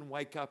 He didn't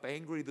wake up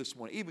angry this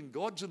morning. Even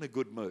God's in a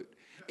good mood.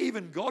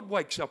 Even God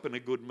wakes up in a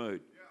good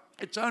mood.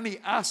 It's only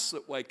us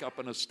that wake up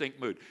in a stink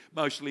mood.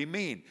 Mostly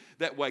men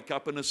that wake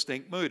up in a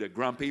stink mood, a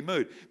grumpy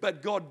mood.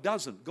 But God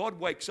doesn't. God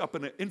wakes up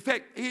in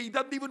fact, He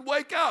doesn't even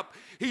wake up.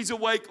 He's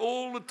awake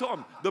all the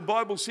time. The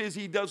Bible says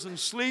He doesn't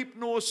sleep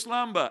nor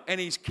slumber, and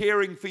He's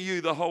caring for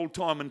you the whole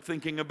time and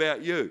thinking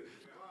about you.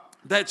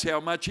 That's how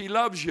much He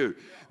loves you.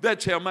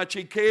 That's how much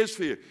He cares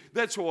for you.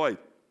 That's why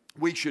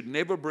we should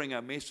never bring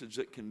a message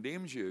that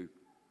condemns you.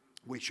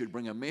 We should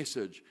bring a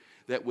message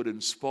that would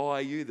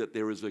inspire you that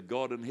there is a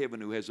God in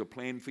heaven who has a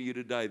plan for you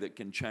today that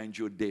can change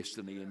your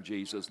destiny in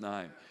Jesus'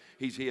 name.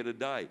 He's here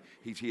today.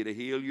 He's here to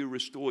heal you,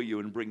 restore you,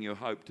 and bring you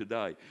hope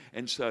today.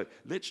 And so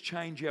let's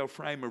change our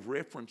frame of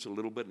reference a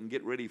little bit and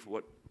get ready for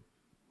what...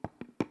 I'm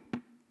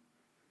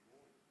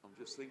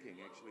just thinking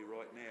actually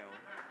right now,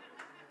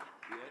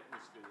 the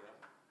atmosphere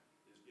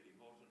is getting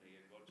hot in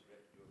here. God's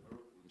about to do a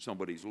miracle in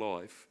somebody's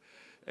life.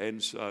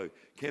 And so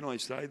can I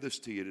say this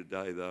to you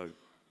today though?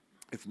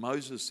 If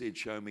Moses said,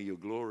 show me your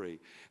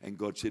glory, and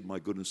God said, my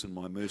goodness and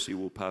my mercy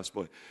will pass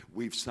by.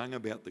 We've sung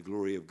about the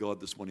glory of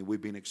God this morning.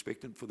 We've been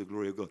expectant for the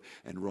glory of God.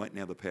 And right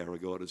now the power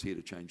of God is here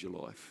to change your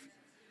life.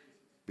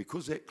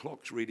 Because that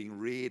clock's reading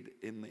red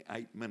in the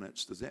 8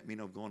 minutes, does that mean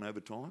I've gone over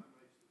time?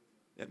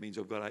 That means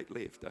I've got 8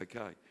 left.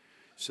 Okay.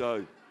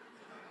 So,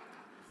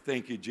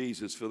 thank you,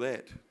 Jesus, for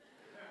that.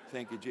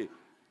 Thank you, Jesus.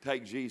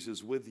 Take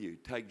Jesus with you.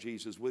 Take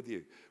Jesus with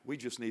you. We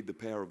just need the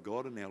power of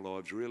God in our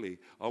lives, really.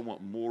 I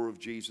want more of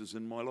Jesus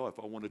in my life.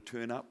 I want to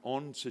turn up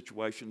on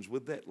situations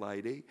with that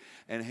lady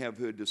and have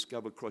her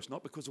discover Christ,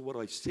 not because of what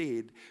I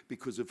said,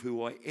 because of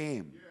who I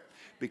am.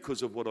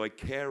 because of what I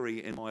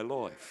carry in my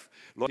life.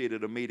 Like I said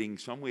at a meeting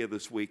somewhere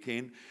this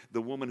weekend,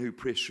 the woman who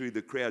pressed through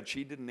the crowd,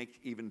 she didn't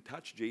even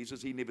touch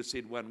Jesus. He never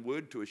said one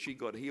word to her. She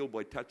got healed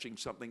by touching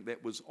something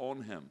that was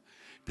on him,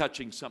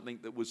 touching something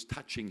that was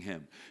touching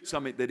him,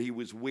 something that he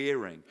was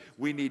wearing.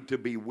 We need to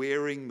be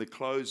wearing the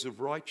clothes of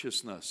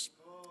righteousness.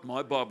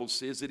 My Bible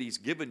says that he's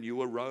given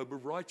you a robe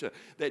of righteousness,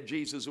 that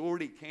Jesus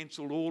already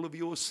cancelled all of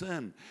your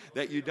sin,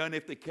 that you don't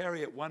have to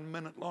carry it 1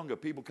 minute longer.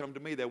 People come to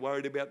me, they're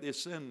worried about their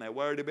sin, they're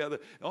worried about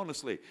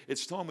honestly,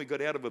 it's time we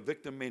got out of a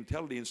victim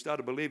mentality and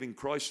started believing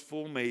Christ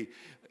for me.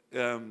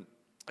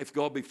 If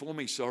God be for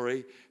me,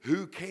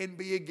 who can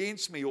be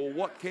against me, or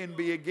what can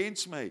be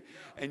against me?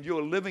 And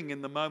you're living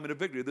in the moment of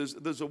victory.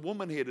 There's a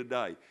woman here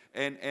today,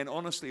 and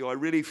honestly, I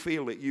really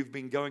feel that you've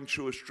been going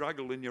through a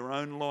struggle in your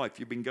own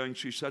life. You've been going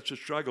through such a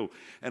struggle,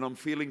 and I'm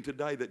feeling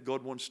today that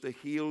God wants to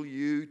heal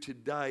you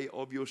today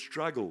of your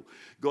struggle.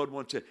 God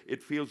wants to,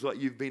 it feels like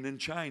you've been in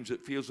chains.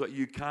 It feels like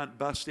you can't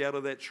bust out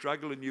of that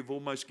struggle, and you've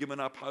almost given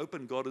up hope,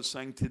 and God is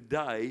saying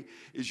today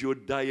is your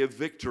day of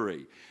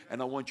victory.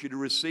 And I want you to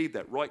receive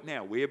that right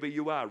now, wherever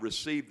you are.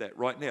 Receive that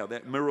right now.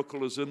 That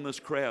miracle is in this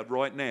crowd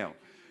right now.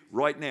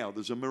 Right now,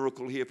 there's a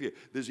miracle here for you.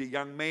 There's a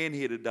young man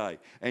here today.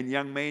 And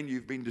young man,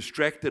 you've been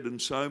distracted in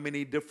so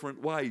many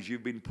different ways.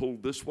 You've been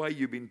pulled this way,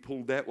 you've been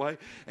pulled that way.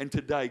 And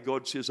today,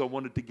 God says, I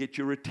wanted to get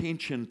your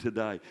attention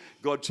today.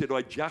 God said,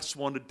 I just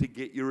wanted to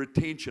get your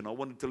attention. I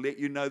wanted to let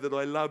you know that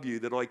I love you,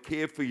 that I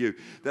care for you,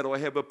 that I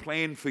have a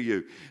plan for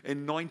you.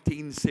 In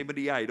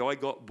 1978, I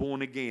got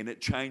born again.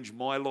 It changed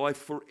my life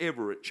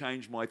forever. It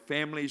changed my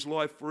family's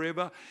life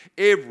forever.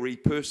 Every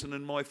person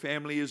in my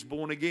family is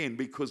born again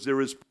because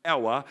there is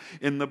power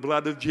in the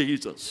blood of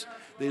Jesus.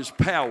 There's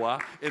power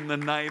in the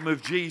name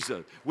of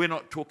Jesus. We're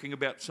not talking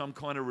about some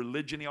kind of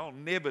religion. I'll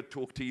never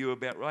talk to you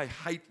about, I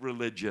hate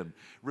religion.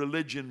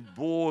 Religion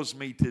bores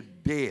me to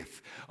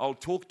death. I'll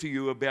talk to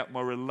you about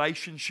my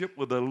relationship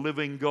with a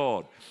living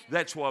God.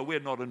 That's why we're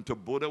not into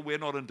Buddha. We're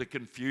not into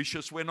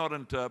Confucius. We're not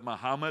into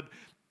Muhammad.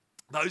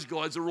 Those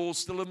guys are all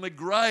still in the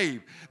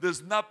grave.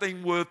 There's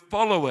nothing worth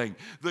following.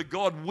 The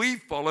God we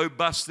follow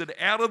busted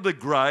out of the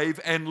grave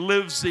and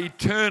lives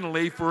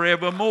eternally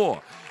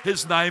forevermore.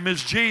 His name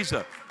is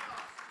Jesus.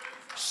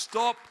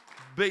 Stop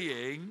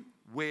being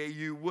where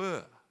you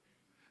were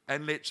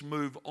and let's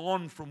move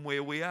on from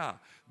where we are.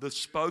 The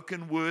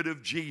spoken word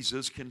of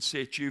Jesus can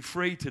set you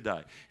free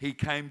today. He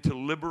came to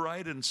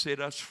liberate and set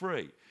us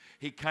free.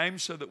 He came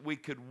so that we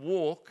could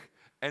walk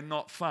and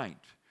not faint.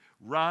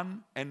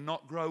 Run and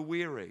not grow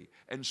weary,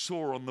 and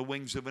soar on the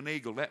wings of an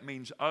eagle. That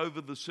means over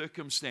the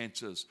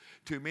circumstances.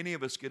 Too many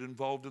of us get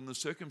involved in the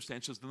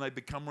circumstances and they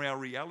become our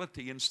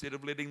reality instead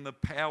of letting the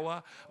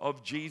power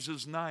of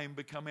Jesus' name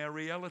become our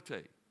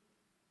reality.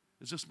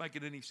 Is this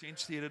making any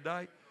sense to you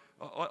today?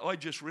 I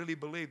just really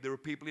believe there are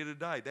people here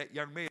today. That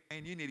young man,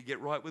 you need to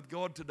get right with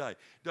God today.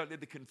 Don't let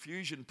the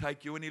confusion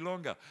take you any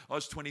longer. I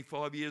was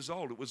 25 years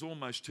old. It was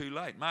almost too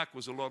late. Mark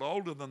was a lot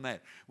older than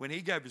that when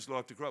he gave his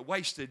life to Christ.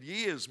 Wasted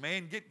years,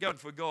 man. Get going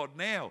for God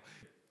now.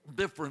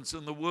 Difference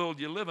in the world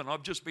you live in.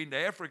 I've just been to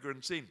Africa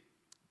and seen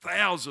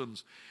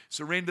thousands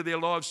surrender their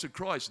lives to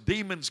Christ.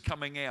 Demons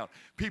coming out.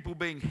 People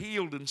being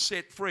healed and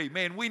set free.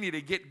 Man, we need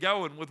to get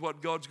going with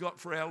what God's got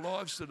for our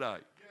lives today.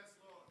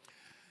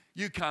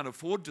 You can't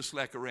afford to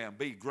slack around,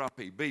 be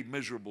grumpy, be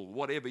miserable,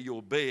 whatever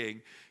you're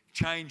being.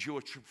 Change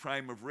your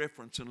frame of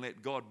reference and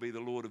let God be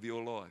the Lord of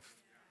your life.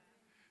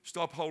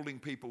 Stop holding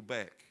people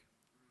back.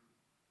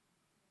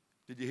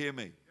 Did you hear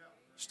me?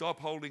 Stop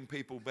holding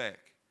people back.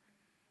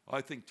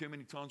 I think too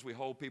many times we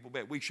hold people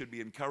back. We should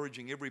be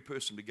encouraging every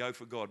person to go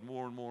for God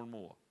more and more and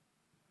more.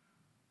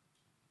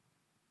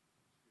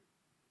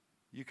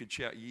 You could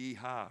shout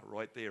yee-haw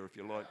right there if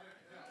you like.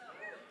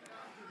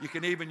 You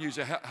can even use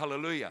a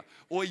hallelujah.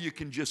 Or you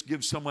can just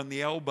give someone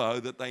the elbow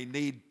that they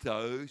need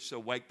to, so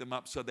wake them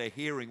up so they're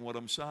hearing what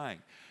I'm saying.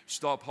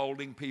 Stop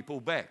holding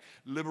people back.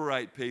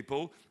 Liberate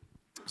people.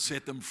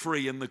 Set them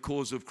free in the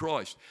cause of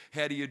Christ.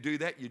 How do you do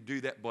that? You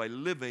do that by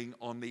living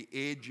on the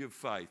edge of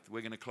faith.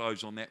 We're going to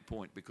close on that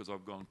point because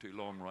I've gone too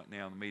long right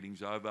now. The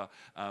meeting's over.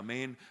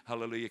 Amen.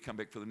 Hallelujah. Come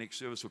back for the next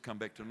service or come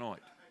back tonight.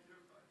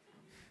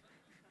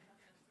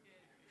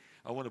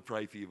 I want to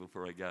pray for you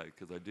before I go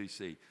because I do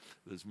see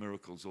there's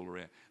miracles all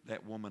around.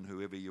 That woman,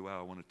 whoever you are,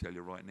 I want to tell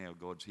you right now,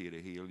 God's here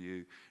to heal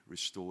you,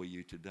 restore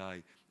you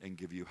today, and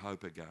give you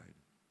hope again.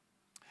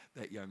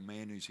 That young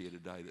man who's here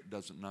today that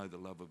doesn't know the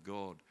love of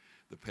God,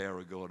 the power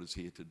of God is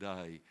here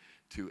today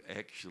to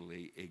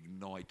actually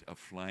ignite a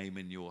flame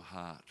in your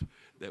heart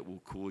that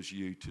will cause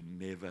you to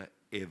never,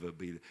 ever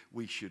be.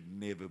 We should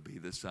never be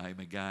the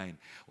same again.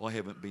 I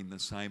haven't been the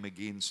same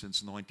again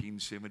since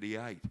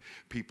 1978.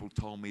 People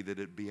told me that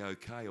it'd be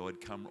okay.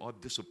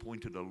 I've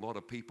disappointed a lot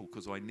of people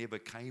because I never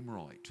came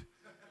right.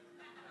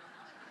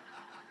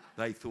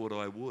 They thought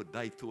I would.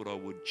 They thought I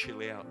would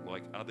chill out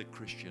like other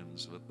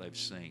Christians that they've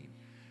seen.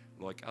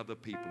 Like other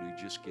people who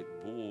just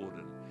get bored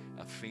and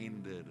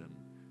offended, and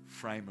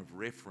frame of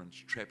reference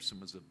traps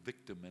them as a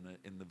victim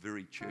in the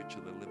very church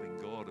of the living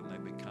God, and they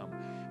become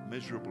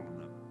miserable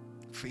and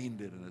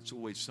offended, and it's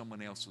always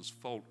someone else's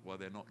fault why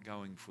they're not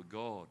going for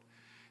God.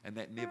 And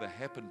that never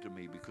happened to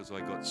me because I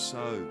got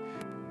so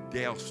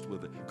doused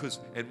with it.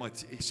 And my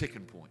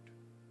second point.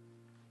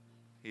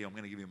 Here, I'm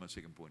going to give you my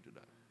second point today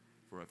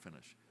before I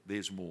finish.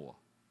 There's more.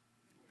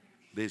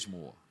 There's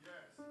more.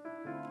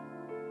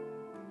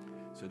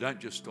 So don't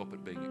just stop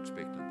at being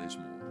expectant. There's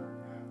more.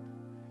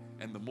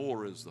 And the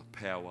more is the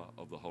power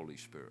of the Holy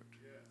Spirit.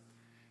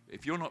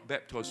 If you're not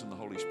baptized in the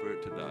Holy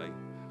Spirit today,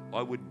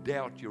 I would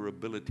doubt your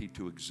ability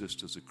to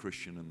exist as a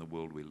Christian in the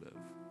world we live.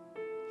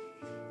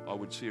 I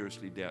would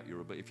seriously doubt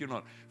your ability. If you're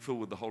not filled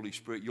with the Holy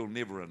Spirit, you'll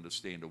never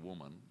understand a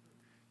woman.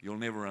 You'll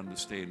never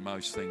understand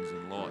most things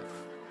in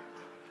life.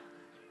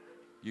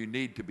 You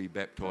need to be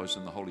baptized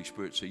in the Holy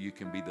Spirit so you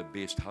can be the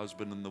best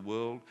husband in the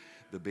world,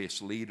 the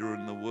best leader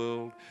in the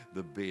world,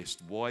 the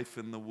best wife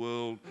in the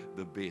world,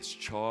 the best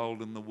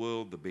child in the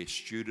world, the best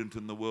student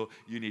in the world.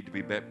 You need to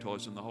be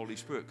baptized in the Holy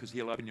Spirit because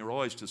He'll open your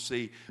eyes to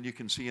see, and you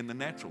can see in the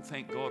natural.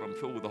 Thank God I'm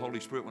filled with the Holy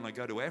Spirit when I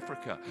go to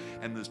Africa,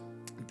 and there's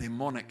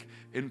demonic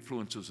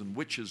influences and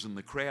witches in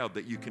the crowd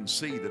that you can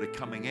see that are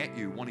coming at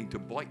you, wanting to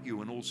bite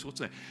you and all sorts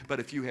of things. But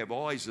if you have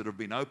eyes that have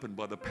been opened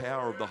by the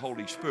power of the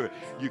Holy Spirit,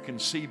 you can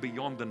see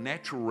beyond the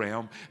natural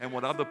realm, and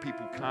what other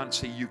people can't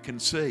see, you can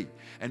see.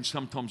 And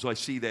sometimes I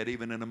see that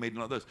even in a meeting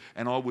like this.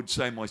 And I would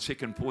say my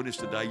second point is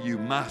today, you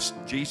must,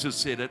 Jesus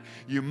said it,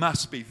 you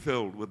must be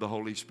filled with the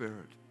Holy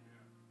Spirit.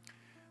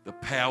 The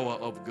power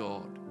of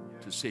God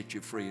to set you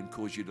free and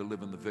cause you to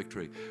live in the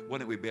victory. Why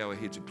don't we bow our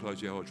heads and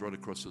close our eyes right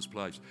across this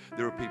place?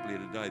 There are people here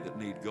today that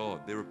need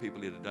God. There are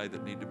people here today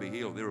that need to be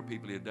healed. There are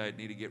people here today that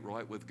need to get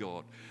right with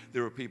God.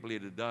 There are people here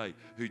today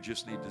who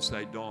just need to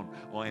say, Don,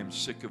 I am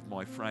sick of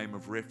my frame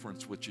of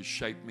reference which has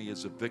shaped me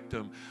as a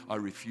victim. I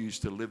refuse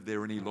to live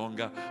there any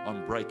longer.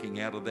 I'm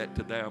breaking out of that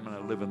today. I'm going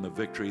to live in the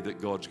victory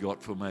that God's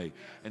got for me.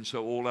 And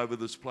so all over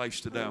this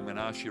place today, I'm going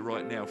to ask you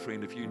right now,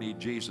 friend, if you need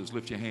Jesus,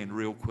 lift your hand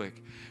real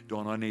quick.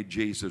 Don, I need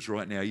Jesus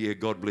right now. Yeah,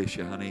 God bless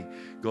you, honey.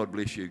 God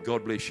bless you.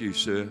 God bless you,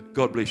 sir.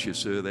 God bless you,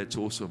 sir. That's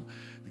awesome.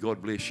 God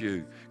bless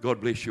you.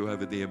 God bless you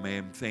over there,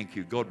 ma'am. Thank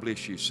you. God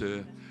bless you,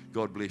 sir.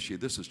 God bless you.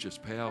 This is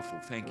just powerful.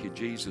 Thank you,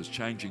 Jesus.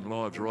 Changing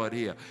lives right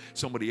here.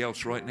 Somebody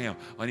else right now.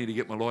 I need to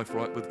get my life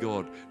right with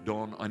God.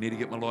 Don, I need to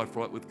get my life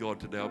right with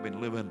God today. I've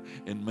been living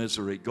in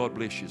misery. God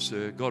bless you,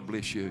 sir. God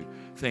bless you.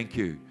 Thank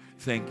you.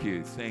 Thank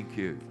you. Thank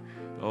you.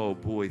 Oh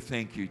boy,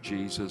 thank you,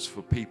 Jesus,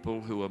 for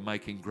people who are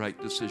making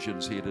great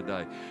decisions here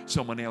today.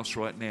 Someone else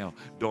right now,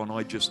 Don,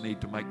 I just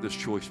need to make this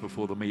choice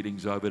before the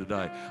meeting's over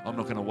today. I'm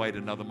not going to wait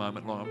another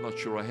moment longer. I'm not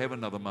sure I have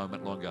another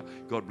moment longer.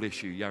 God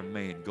bless you, young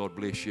man. God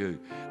bless you.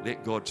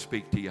 Let God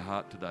speak to your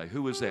heart today.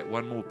 Who is that?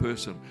 One more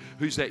person.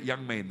 Who's that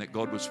young man that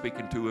God was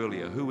speaking to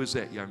earlier? Who is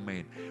that young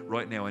man?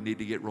 Right now, I need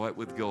to get right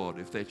with God.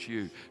 If that's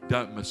you,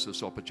 don't miss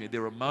this opportunity.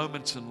 There are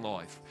moments in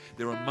life.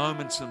 There are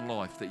moments in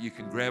life that you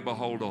can grab a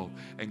hold of,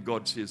 and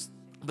God says,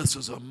 this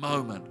is a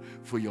moment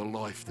for your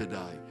life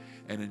today.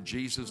 And in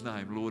Jesus'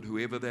 name, Lord,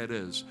 whoever that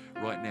is,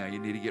 right now, you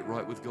need to get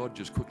right with God.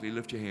 Just quickly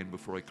lift your hand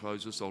before I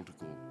close this altar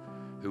call.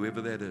 Whoever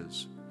that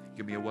is,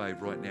 give me a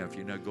wave right now if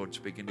you know God's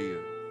speaking to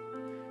you.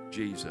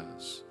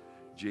 Jesus,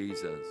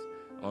 Jesus,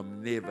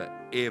 I'm never,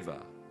 ever,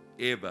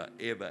 ever,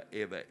 ever,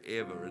 ever,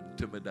 ever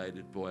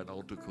intimidated by an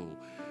altar call,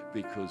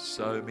 because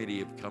so many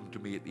have come to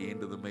me at the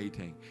end of the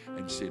meeting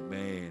and said,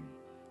 man,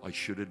 I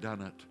should have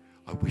done it.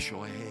 I wish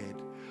I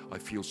had. I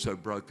feel so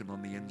broken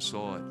on the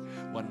inside.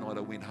 One night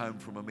I went home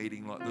from a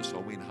meeting like this. I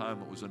went home.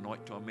 It was a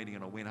nighttime meeting,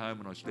 and I went home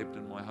and I slept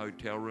in my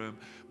hotel room.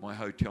 My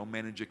hotel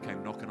manager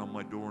came knocking on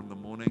my door in the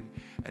morning,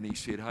 and he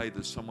said, hey,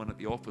 there's someone at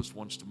the office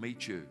wants to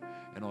meet you.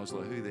 And I was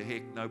like, who the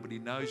heck? Nobody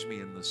knows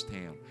me in this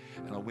town.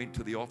 And I went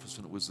to the office,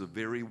 and it was the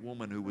very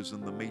woman who was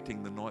in the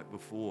meeting the night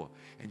before.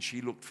 And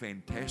she looked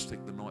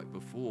fantastic the night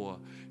before.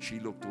 She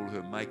looked, all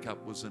her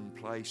makeup was in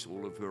place.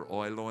 All of her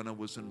eyeliner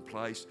was in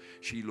place.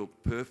 She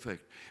looked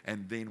perfect.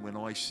 And then when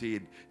I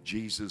said,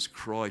 Jesus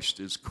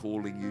Christ is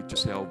calling you to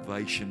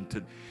salvation,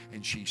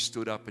 and she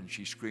stood up and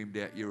she screamed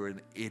out, you're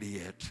an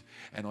idiot,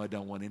 and I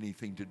don't want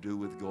anything to do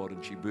with God.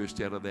 And she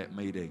burst out of that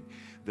meeting.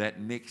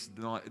 That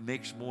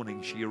next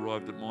morning, she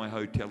arrived at my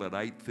hotel at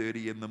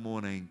 8:30 in the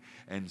morning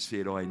and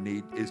said,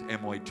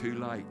 am I too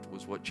late?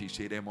 Was what she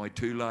said. Am I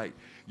too late?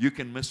 You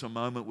can miss a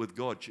moment with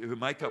God. Her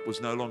makeup was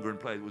no longer in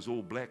place. It was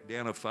all black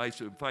down her face.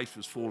 Her face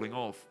was falling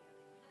off.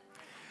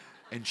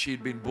 And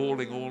she'd been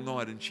bawling all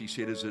night, and she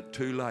said, is it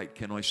too late?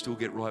 Can I still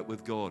get right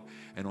with God?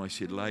 And I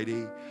said,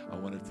 lady, I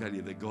want to tell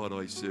you the God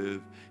I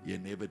serve, you're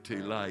never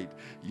too late.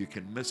 You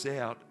can miss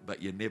out,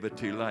 but you're never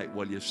too late.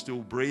 While you're still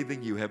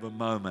breathing, you have a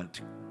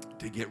moment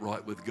to get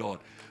right with God.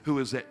 Who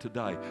is that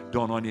today?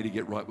 Don, I need to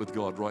get right with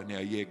God right now.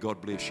 Yeah,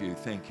 God bless you.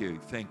 Thank you.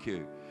 Thank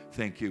you.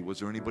 Thank you. Was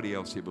there anybody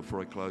else here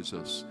before I close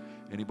this?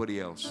 Anybody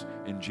else?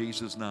 In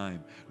Jesus'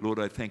 name, Lord,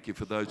 I thank you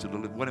for those that are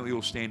living. Why don't we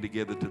all stand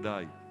together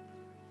today?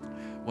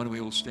 Why don't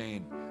we all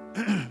stand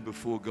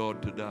before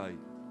God today?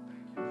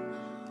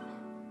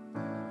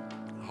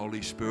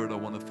 Holy Spirit, I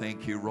want to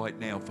thank you right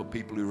now for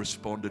people who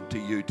responded to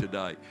you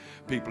today,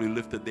 people who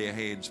lifted their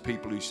hands,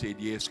 people who said,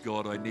 yes,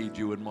 God, I need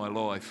you in my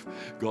life.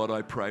 God,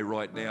 I pray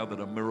right now that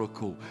a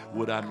miracle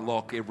would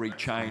unlock every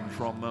chain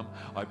from them.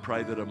 I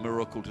pray that a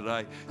miracle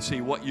today.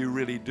 See, what you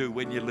really do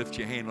when you lift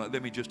your hand, like,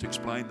 let me just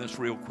explain this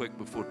real quick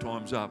before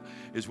time's up,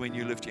 is when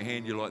you lift your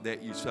hand, you're like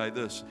that, you say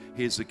this,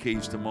 here's the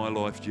keys to my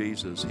life,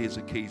 Jesus. Here's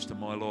the keys to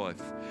my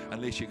life.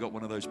 Unless you got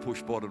one of those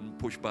push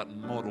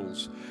button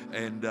models.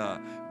 And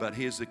but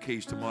here's the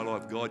keys to my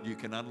life. God, you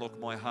can unlock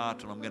my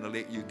heart, and I'm going to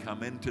let you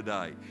come in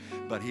today.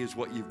 But here's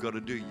what you've got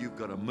to do. You've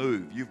got to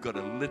move. You've got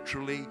to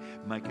literally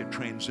make a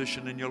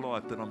transition in your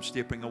life that I'm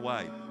stepping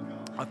away.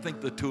 I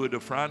think the Tour de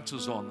France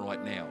is on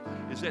right now.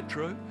 Is that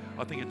true?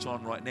 I think it's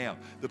on right now.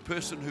 The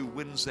person who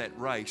wins that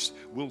race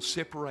will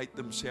separate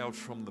themselves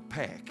from the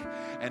pack.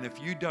 And if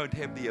you don't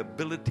have the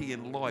ability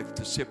in life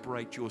to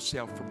separate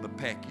yourself from the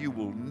pack, you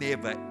will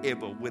never,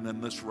 ever win in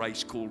this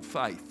race called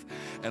faith.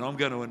 And I'm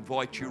going to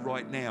invite you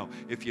right now,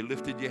 if you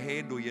lifted your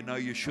hand or you know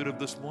you should have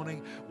this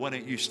morning, why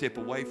don't you step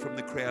away from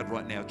the crowd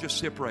right now? Just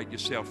separate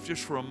yourself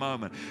just for a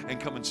moment and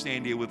come and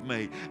stand here with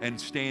me and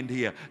stand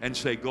here and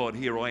say, God,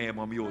 here I am,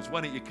 I'm yours.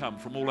 Why don't you come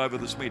from all over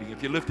this meeting?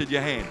 If you lifted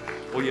your hand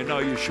or you know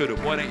you should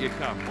have, why don't you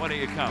come? Why don't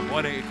you come?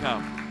 Why don't you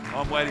come?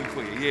 I'm waiting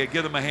for you. Yeah,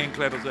 give them a hand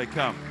clap as they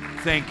come.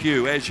 Thank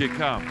you as you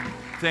come.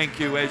 Thank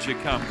you as you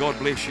come. God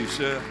bless you,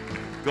 sir.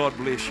 God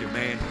bless you,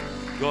 man.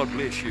 God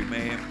bless you,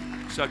 man.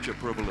 Such a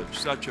privilege.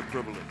 Such a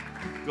privilege.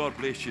 God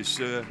bless you,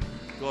 sir.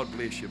 God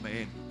bless you,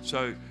 man.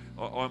 So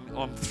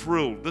I'm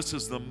thrilled. This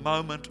is the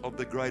moment of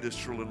the greatest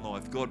thrill in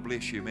life. God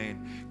bless you,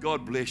 man.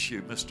 God bless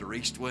you, Mr.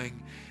 Eastwing.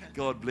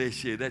 God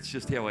bless you. That's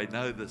just how I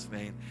know this,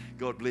 man.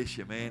 God bless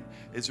you, man.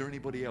 Is there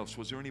anybody else?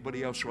 Was there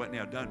anybody else right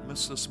now? Don't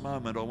miss this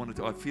moment.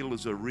 I feel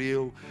there's a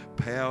real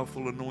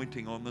powerful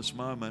anointing on this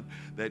moment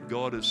that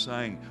God is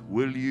saying,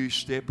 will you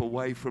step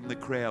away from the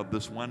crowd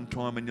this one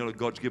time in your life?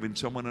 God's giving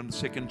someone a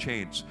second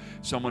chance.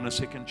 Someone a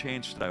second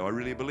chance today. I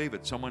really believe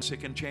it. Someone a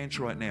second chance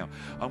right now.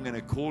 I'm going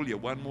to call you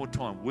one more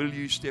time. Will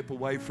you step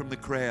away from the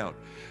crowd?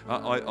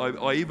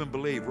 I even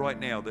believe right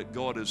now that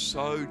God is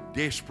so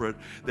desperate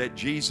that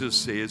Jesus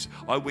says,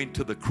 I went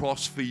to the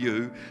cross for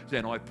you,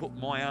 then I put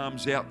my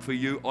arms out for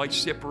you. I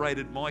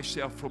separated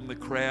myself from the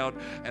crowd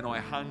and I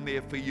hung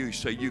there for you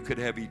so you could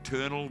have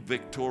eternal,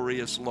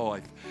 victorious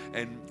life.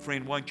 And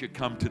friend, won't you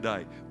come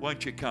today?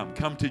 Won't you come?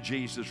 Come to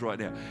Jesus right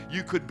now.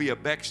 You could be a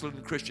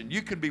backslidden Christian.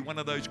 You can be one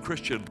of those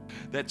Christians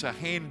that's a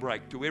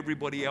handbrake to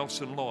everybody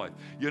else in life.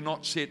 You're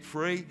not set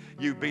free.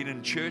 You've been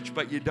in church,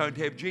 but you don't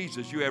have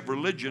Jesus. You have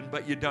religion,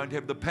 but you don't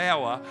have the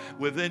power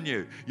within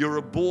you. You're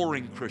a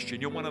boring Christian.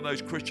 You're one of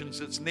those Christians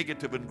that's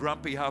negative and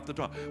grumpy half the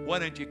time. Why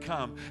don't you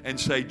come and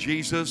say,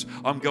 Jesus,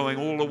 I'm going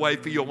all the way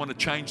for you. I want to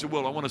change the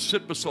world. I want to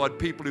sit beside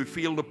people who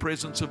feel the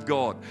presence of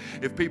God.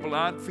 If people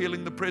aren't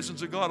feeling the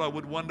presence of God, I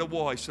would wonder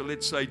why. So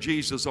let's say,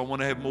 Jesus, I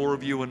want to have more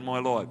of you in my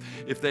life.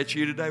 If that's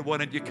you today, why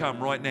don't you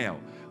come right now?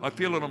 I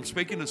feel that I'm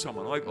speaking to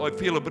someone. I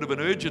feel a bit of an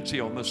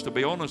urgency on this, to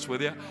be honest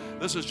with you.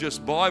 This is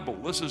just Bible.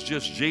 This is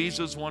just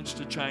Jesus wants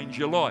to change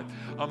your life.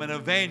 I'm an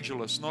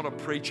evangelist, not a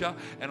preacher,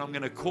 and I'm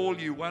going to call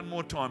you one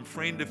more time.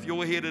 Friend, if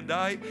you're here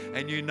today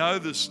and you know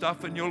there's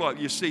stuff in your life,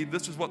 you see,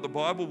 this is what the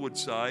Bible would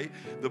say.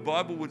 The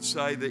Bible would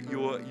say that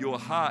your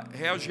heart,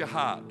 how's your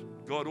heart?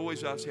 God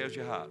always asks, how's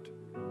your heart?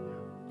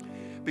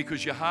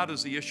 Because your heart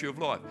is the issue of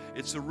life.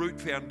 It's the root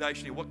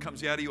foundation. What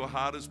comes out of your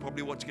heart is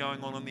probably what's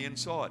going on the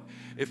inside.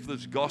 If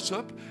there's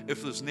gossip,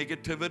 if there's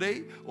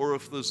negativity, or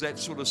if there's that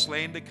sort of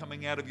slander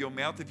coming out of your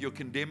mouth, if you're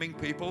condemning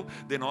people,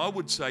 then I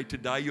would say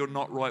today you're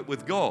not right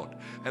with God.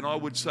 And I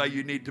would say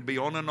you need to be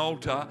on an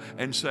altar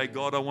and say,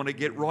 God, I want to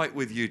get right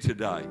with you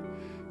today.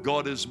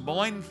 God is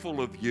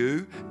mindful of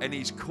you, and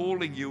He's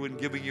calling you and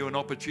giving you an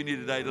opportunity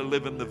today to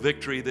live in the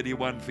victory that He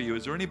won for you.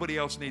 Is there anybody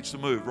else needs to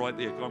move right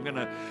there? I'm going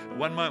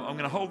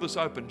to hold this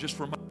open just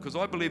for a moment, because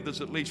I believe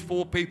there's at least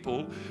 4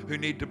 people who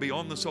need to be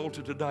on this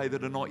altar today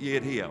that are not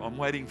yet here. I'm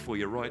waiting for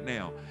you right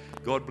now.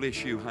 God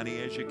bless you, honey,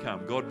 as you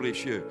come. God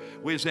bless you.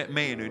 Where's that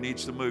man who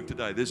needs to move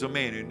today? There's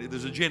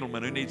a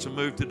gentleman who needs to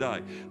move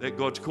today. That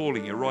God's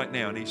calling you right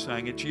now, and He's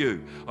saying, it's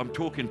you. I'm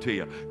talking to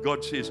you.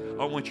 God says,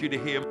 I want you to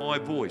hear my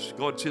voice.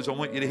 God says, I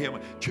want you to hear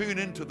my... Tune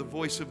into the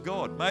voice of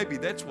God. Maybe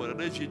that's what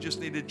it is. You just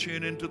need to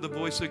tune into the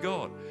voice of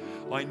God.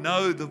 I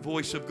know the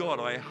voice of God.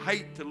 I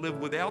hate to live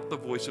without the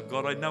voice of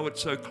God. I know it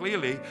so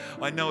clearly.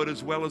 I know it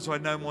as well as I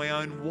know my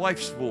own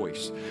wife's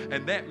voice.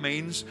 And that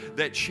means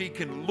that she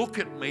can look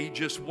at me,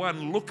 just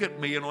one look at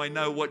me, and I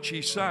know what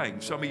she's saying.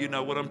 Some of you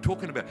know what I'm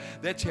talking about.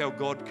 That's how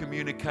God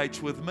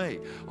communicates with me.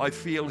 I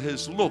feel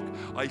His look.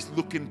 I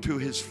look into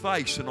His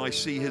face and I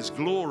see His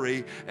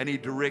glory, and He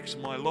directs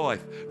my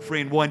life.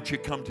 Friend, won't you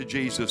come to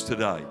Jesus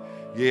today?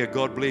 Yeah,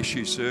 God bless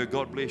you, sir.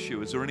 God bless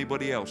you. Is there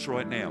anybody else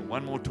right now?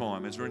 One more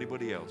time. Is there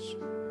anybody else?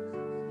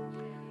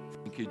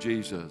 Thank you,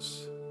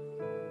 Jesus.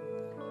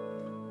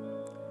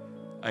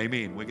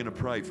 Amen. We're going to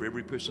pray for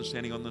every person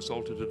standing on this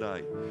altar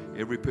today.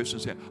 Every person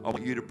standing. I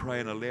want you to pray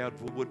in a loud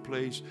voice,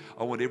 please.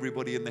 I want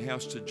everybody in the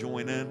house to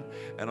join in.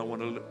 And I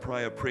want to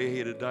pray a prayer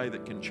here today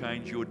that can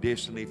change your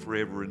destiny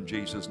forever in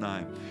Jesus'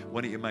 name.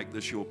 Why don't you make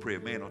this your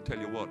prayer? Man, I'll tell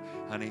you what,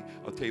 honey.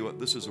 I'll tell you what,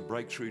 this is a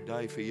breakthrough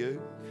day for you.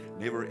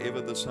 Never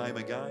ever the same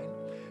again.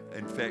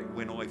 In fact,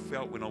 when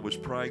I was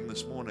praying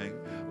this morning,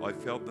 I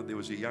felt that there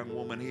was a young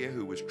woman here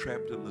who was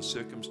trapped in the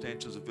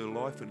circumstances of her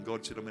life, and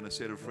God said, I'm going to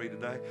set her free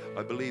today.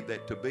 I believe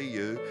that to be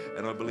you,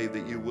 and I believe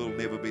that you will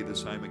never be the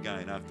same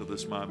again after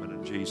this moment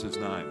in Jesus'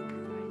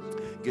 name.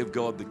 Give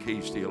God the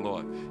keys to your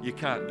life. You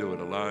can't do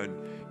it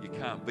alone. You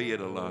can't be it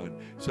alone.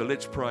 So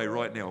let's pray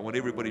right now. I want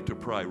everybody to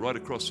pray right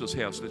across this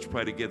house. Let's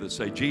pray together.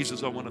 Say,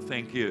 Jesus, I want to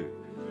thank you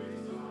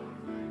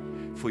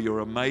for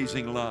your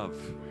amazing love,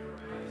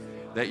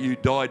 that you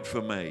died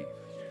for me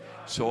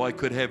so I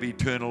could have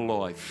eternal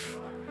life,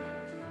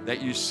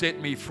 that you set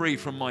me free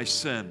from my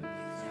sin,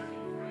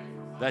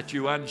 that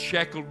you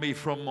unshackled me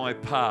from my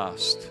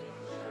past,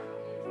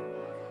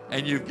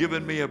 and you've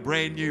given me a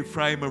brand new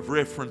frame of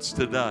reference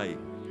today.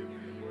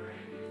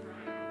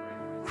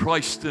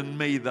 Christ in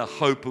me, the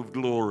hope of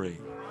glory.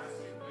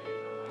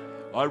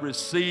 I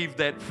receive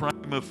that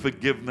frame of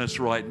forgiveness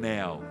right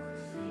now.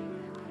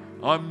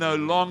 I'm no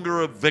longer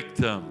a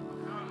victim.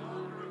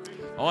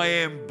 I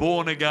am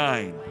born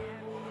again.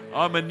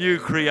 I'm a new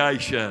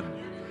creation.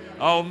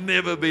 I'll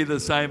never be the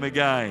same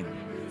again.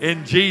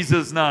 In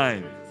Jesus'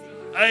 name.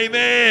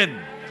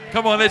 Amen.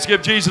 Come on, let's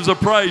give Jesus a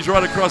praise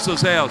right across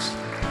this house.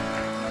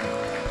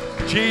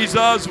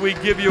 Jesus, we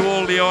give you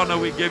all the honor.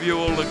 We give you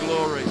all the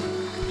glory.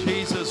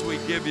 Jesus, we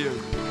give you.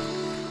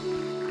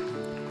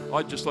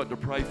 I'd just like to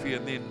pray for you,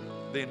 and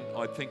then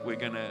I think we're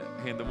going to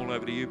hand them all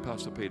over to you,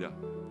 Pastor Peter.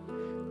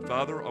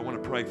 Father, I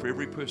want to pray for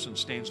every person who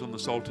stands on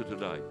this altar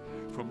today.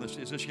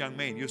 Is this young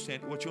man?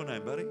 What's your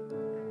name, buddy?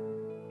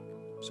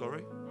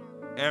 Sorry?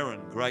 Aaron,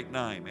 great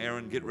name.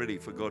 Aaron, get ready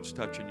for God's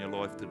touch in your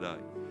life today.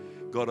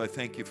 God, I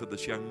thank you for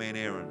this young man,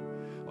 Aaron.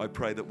 I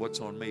pray that what's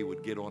on me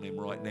would get on him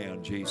right now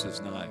in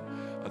Jesus' name.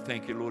 I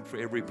thank you, Lord, for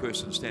every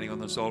person standing on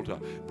this altar.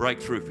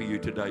 Breakthrough for you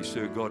today,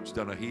 sir. God's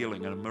done a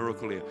healing and a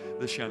miracle here.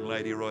 This young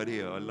lady right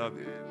here, I love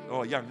you.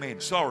 Oh, young man,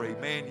 sorry,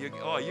 man. You're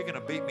going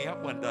to beat me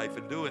up one day for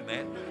doing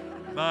that.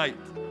 Mate,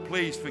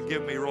 please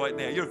forgive me right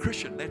now. You're a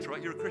Christian, that's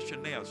right. You're a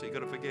Christian now, so you've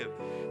got to forgive.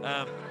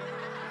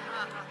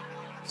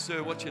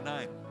 Sir, what's your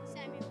name?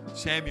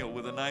 Samuel,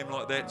 with a name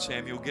like that,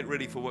 Samuel, get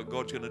ready for what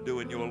God's going to do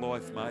in your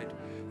life, mate.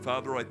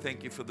 Father, I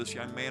thank you for this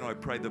young man. I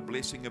pray the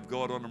blessing of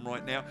God on him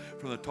right now,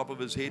 from the top of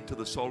his head to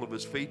the sole of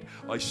his feet.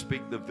 I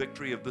speak the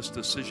victory of this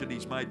decision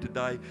he's made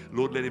today.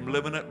 Lord, let him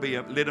live in it.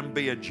 Let him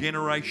be a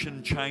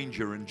generation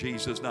changer in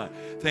Jesus' name.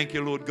 Thank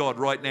you, Lord God,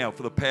 right now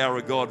for the power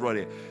of God right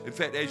here. In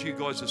fact, as you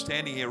guys are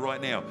standing here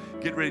right now,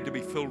 get ready to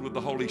be filled with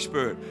the Holy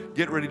Spirit.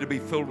 Get ready to be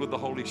filled with the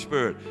Holy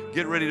Spirit.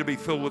 Get ready to be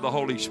filled with the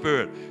Holy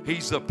Spirit.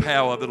 He's the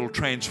power that'll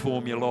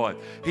transform your life.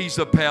 He's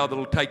the power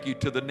that'll take you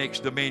to the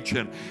next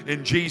dimension.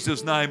 In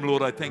Jesus' name,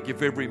 Lord, I thank you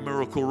for every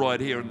miracle right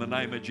here in the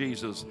name of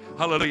Jesus.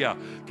 Hallelujah.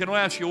 Can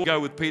I ask you all to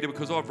go with Peter,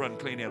 because I've run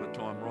clean out of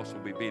time. Ross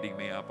will be beating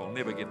me up. I'll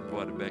never get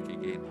invited back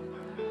again.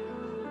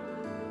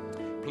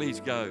 Please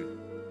go.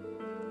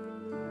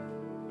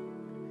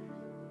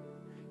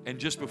 And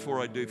just before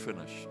I do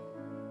finish,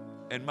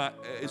 and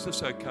is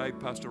this okay,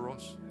 Pastor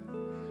Ross?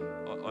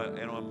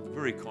 And I'm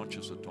very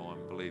conscious of time,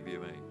 believe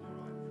you me.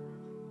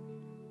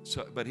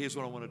 But here's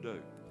what I want to do.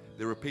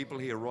 There are people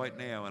here right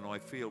now, and I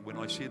feel when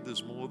I said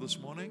this more this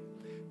morning,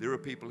 there are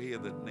people here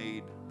that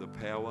need the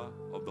power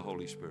of the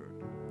Holy Spirit.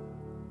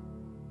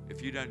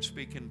 If you don't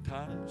speak in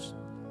tongues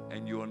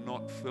and you are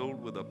not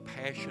filled with a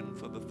passion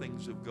for the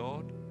things of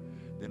God,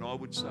 then I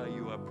would say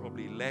you are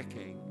probably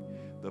lacking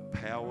the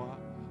power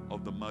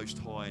of the Most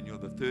High, and you're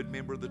the third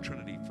member of the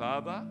Trinity.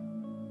 Father,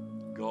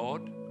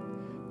 God,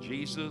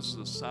 Jesus,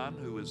 the Son,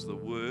 who is the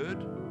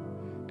Word,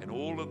 and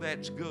all of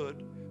that's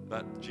good,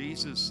 but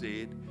Jesus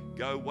said,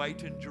 go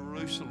wait in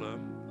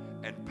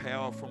Jerusalem, and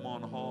power from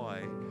on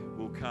high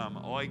will come.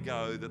 I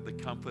go that the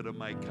Comforter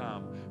may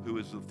come, who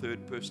is the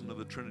third person of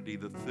the Trinity,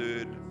 the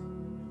third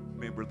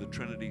member of the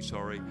Trinity,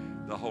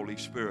 the Holy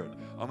Spirit.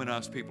 I'm going to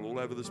ask people all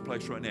over this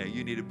place right now,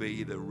 you need to be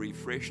either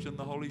refreshed in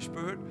the Holy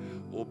Spirit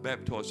or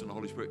baptized in the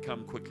Holy Spirit.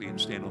 Come quickly and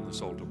stand on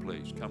this altar,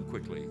 please. Come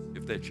quickly,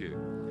 if that's you.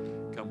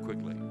 Come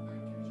quickly.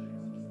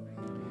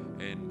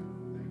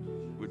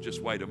 And we'll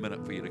just wait a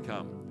minute for you to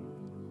come.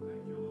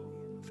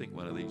 I think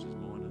one of these is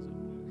mine, is it?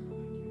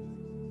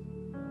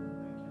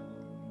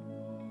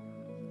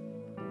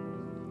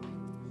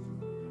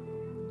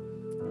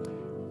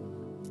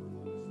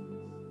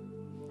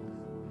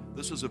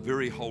 This is a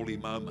very holy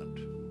moment,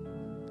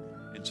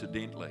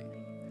 incidentally,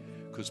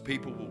 because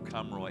people will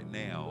come right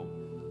now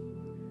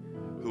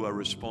who are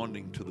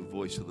responding to the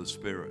voice of the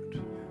Spirit.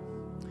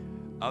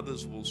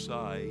 Others will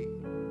say,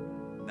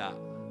 nah,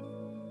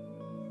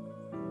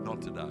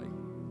 not today.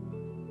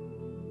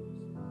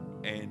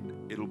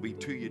 And it'll be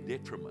to your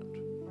detriment.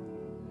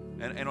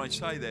 And I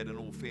say that in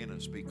all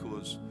fairness,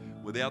 because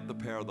without the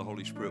power of the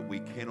Holy Spirit, we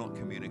cannot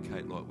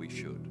communicate like we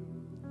should.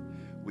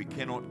 We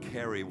cannot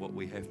carry what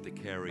we have to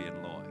carry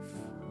in life.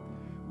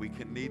 We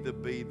can neither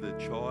be the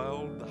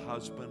child, the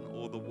husband,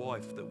 or the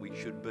wife that we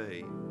should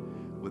be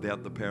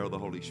without the power of the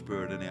Holy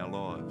Spirit in our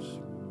lives.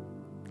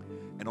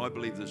 And I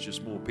believe there's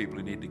just more people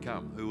who need to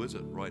come. Who is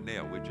it right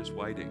now? We're just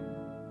waiting.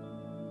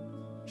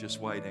 Just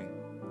waiting.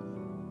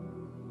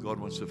 God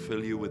wants to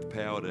fill you with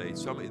power today.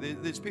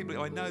 There's people,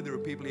 I know there are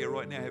people here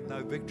right now who have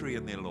no victory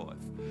in their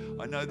life.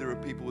 I know there are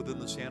people within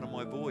the sound of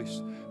my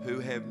voice who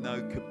have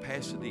no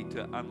capacity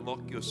to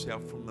unlock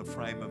yourself from the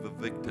frame of a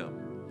victim.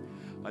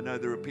 I know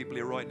there are people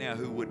here right now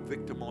who would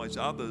victimize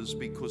others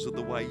because of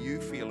the way you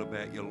feel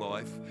about your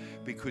life,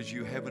 because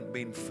you haven't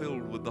been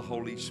filled with the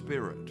Holy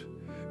Spirit.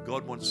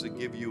 God wants to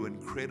give you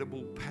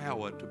incredible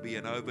power to be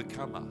an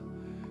overcomer.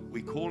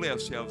 We call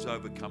ourselves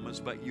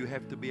overcomers, but you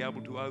have to be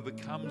able to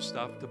overcome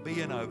stuff to be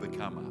an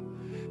overcomer.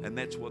 And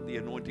that's what the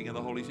anointing of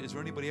the Holy Spirit is.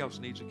 There anybody else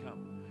needs to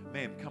come?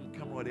 Ma'am,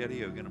 come right out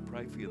here. We're going to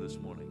pray for you this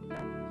morning.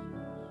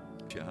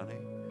 Honey.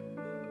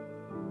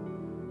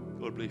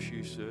 God bless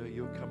you, sir.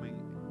 You're coming.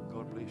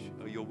 God bless you.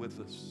 Oh, you're with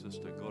us,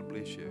 sister. God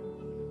bless you.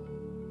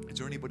 Is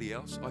there anybody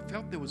else? I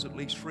felt there was at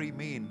least 3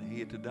 men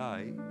here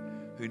today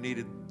who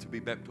needed to be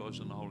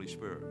baptized in the Holy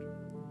Spirit.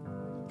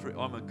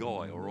 I'm a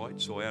guy, all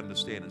right, so I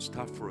understand it's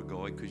tough for a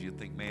guy because you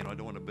think, man, I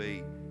don't want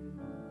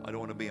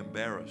to be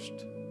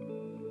embarrassed.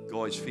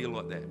 Guys feel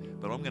like that.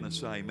 But I'm going to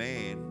say,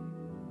 man,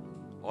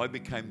 I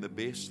became the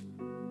best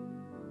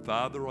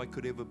father I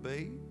could ever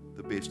be,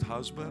 the best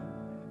husband,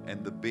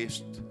 and the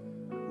best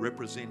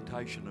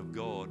representation of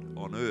God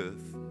on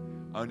earth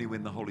only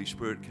when the Holy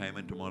Spirit came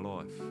into my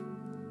life.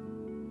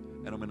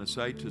 And I'm going to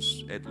say to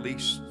at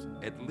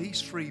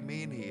least 3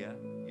 men here,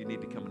 you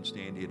need to come and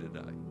stand here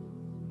today.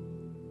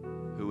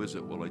 Who is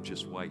it? Well, I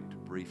just wait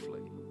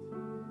briefly.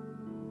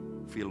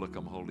 Feel like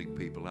I'm holding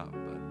people up,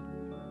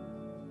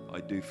 but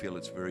I do feel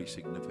it's very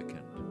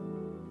significant.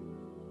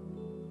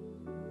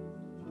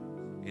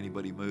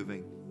 Anybody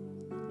moving?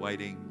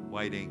 Waiting.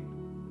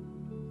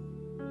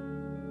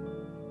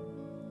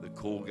 The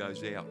call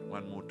goes out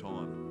one more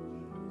time.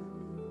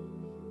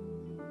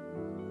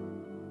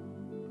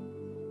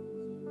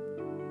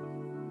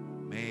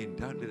 Man,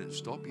 don't let it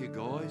stop you,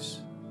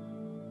 guys.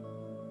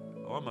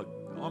 I'm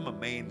a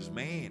man's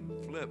man.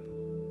 Flip.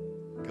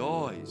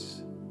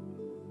 Guys,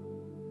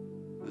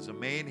 there's a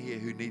man here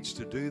who needs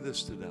to do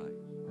this today.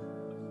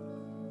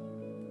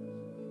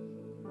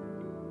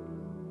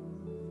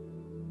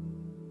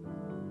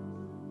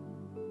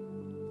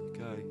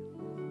 Okay.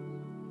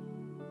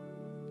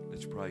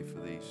 Let's pray for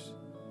these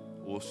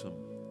awesome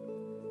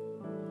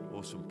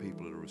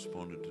people that have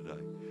responded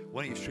today.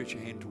 Why don't you stretch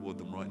your hand toward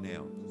them right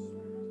now?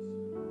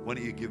 Why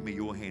don't you give me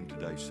your hand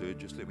today, sir?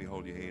 Just let me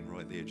hold your hand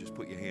right there. Just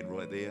put your hand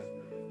right there.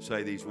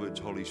 Say these words,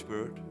 Holy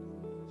Spirit,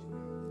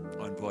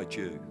 I invite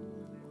you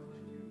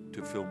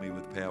to fill me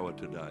with power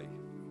today.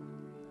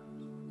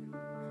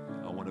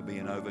 I want to be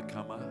an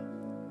overcomer,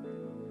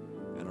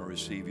 and I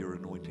receive your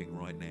anointing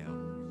right now.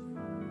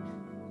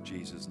 In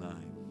Jesus'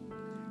 name.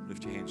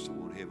 Lift your hands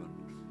toward heaven.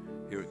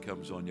 Here it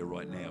comes on you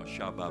right now.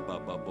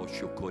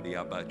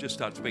 Just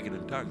start speaking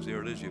in tongues.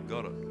 There it is. You've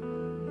got it.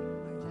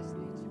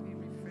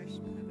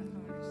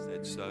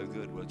 That's so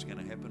good. What's going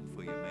to happen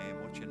for you,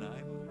 ma'am? What's your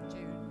name?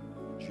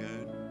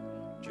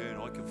 June,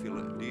 I can feel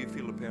it. Do you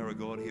feel the power of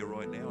God here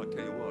right now? I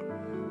tell you what,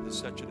 there's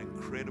such an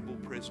incredible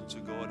presence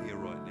of God here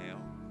right now.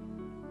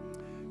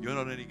 You're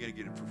not only going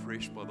to get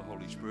refreshed by the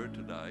Holy Spirit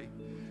today,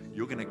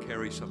 you're going to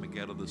carry something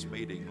out of this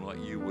meeting like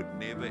you would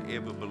never,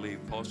 ever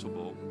believe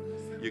possible.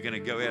 You're going to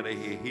go out of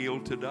here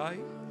healed today.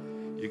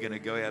 You're going to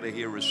go out of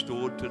here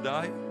restored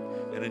today.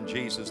 And in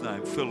Jesus'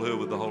 name, fill her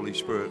with the Holy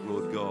Spirit,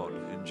 Lord God.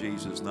 In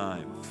Jesus'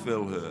 name,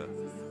 fill her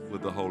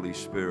with the Holy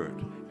Spirit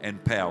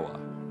and power.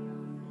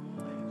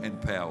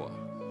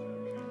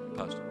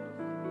 Pastor.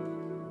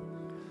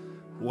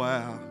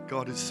 Wow,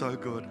 God is so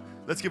good.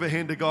 Let's give a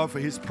hand to God for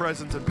his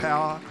presence and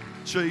power.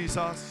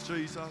 Jesus.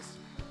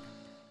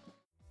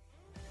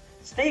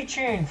 Stay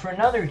tuned for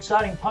another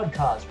exciting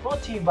podcast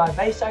brought to you by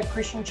Bayside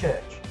Christian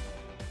Church.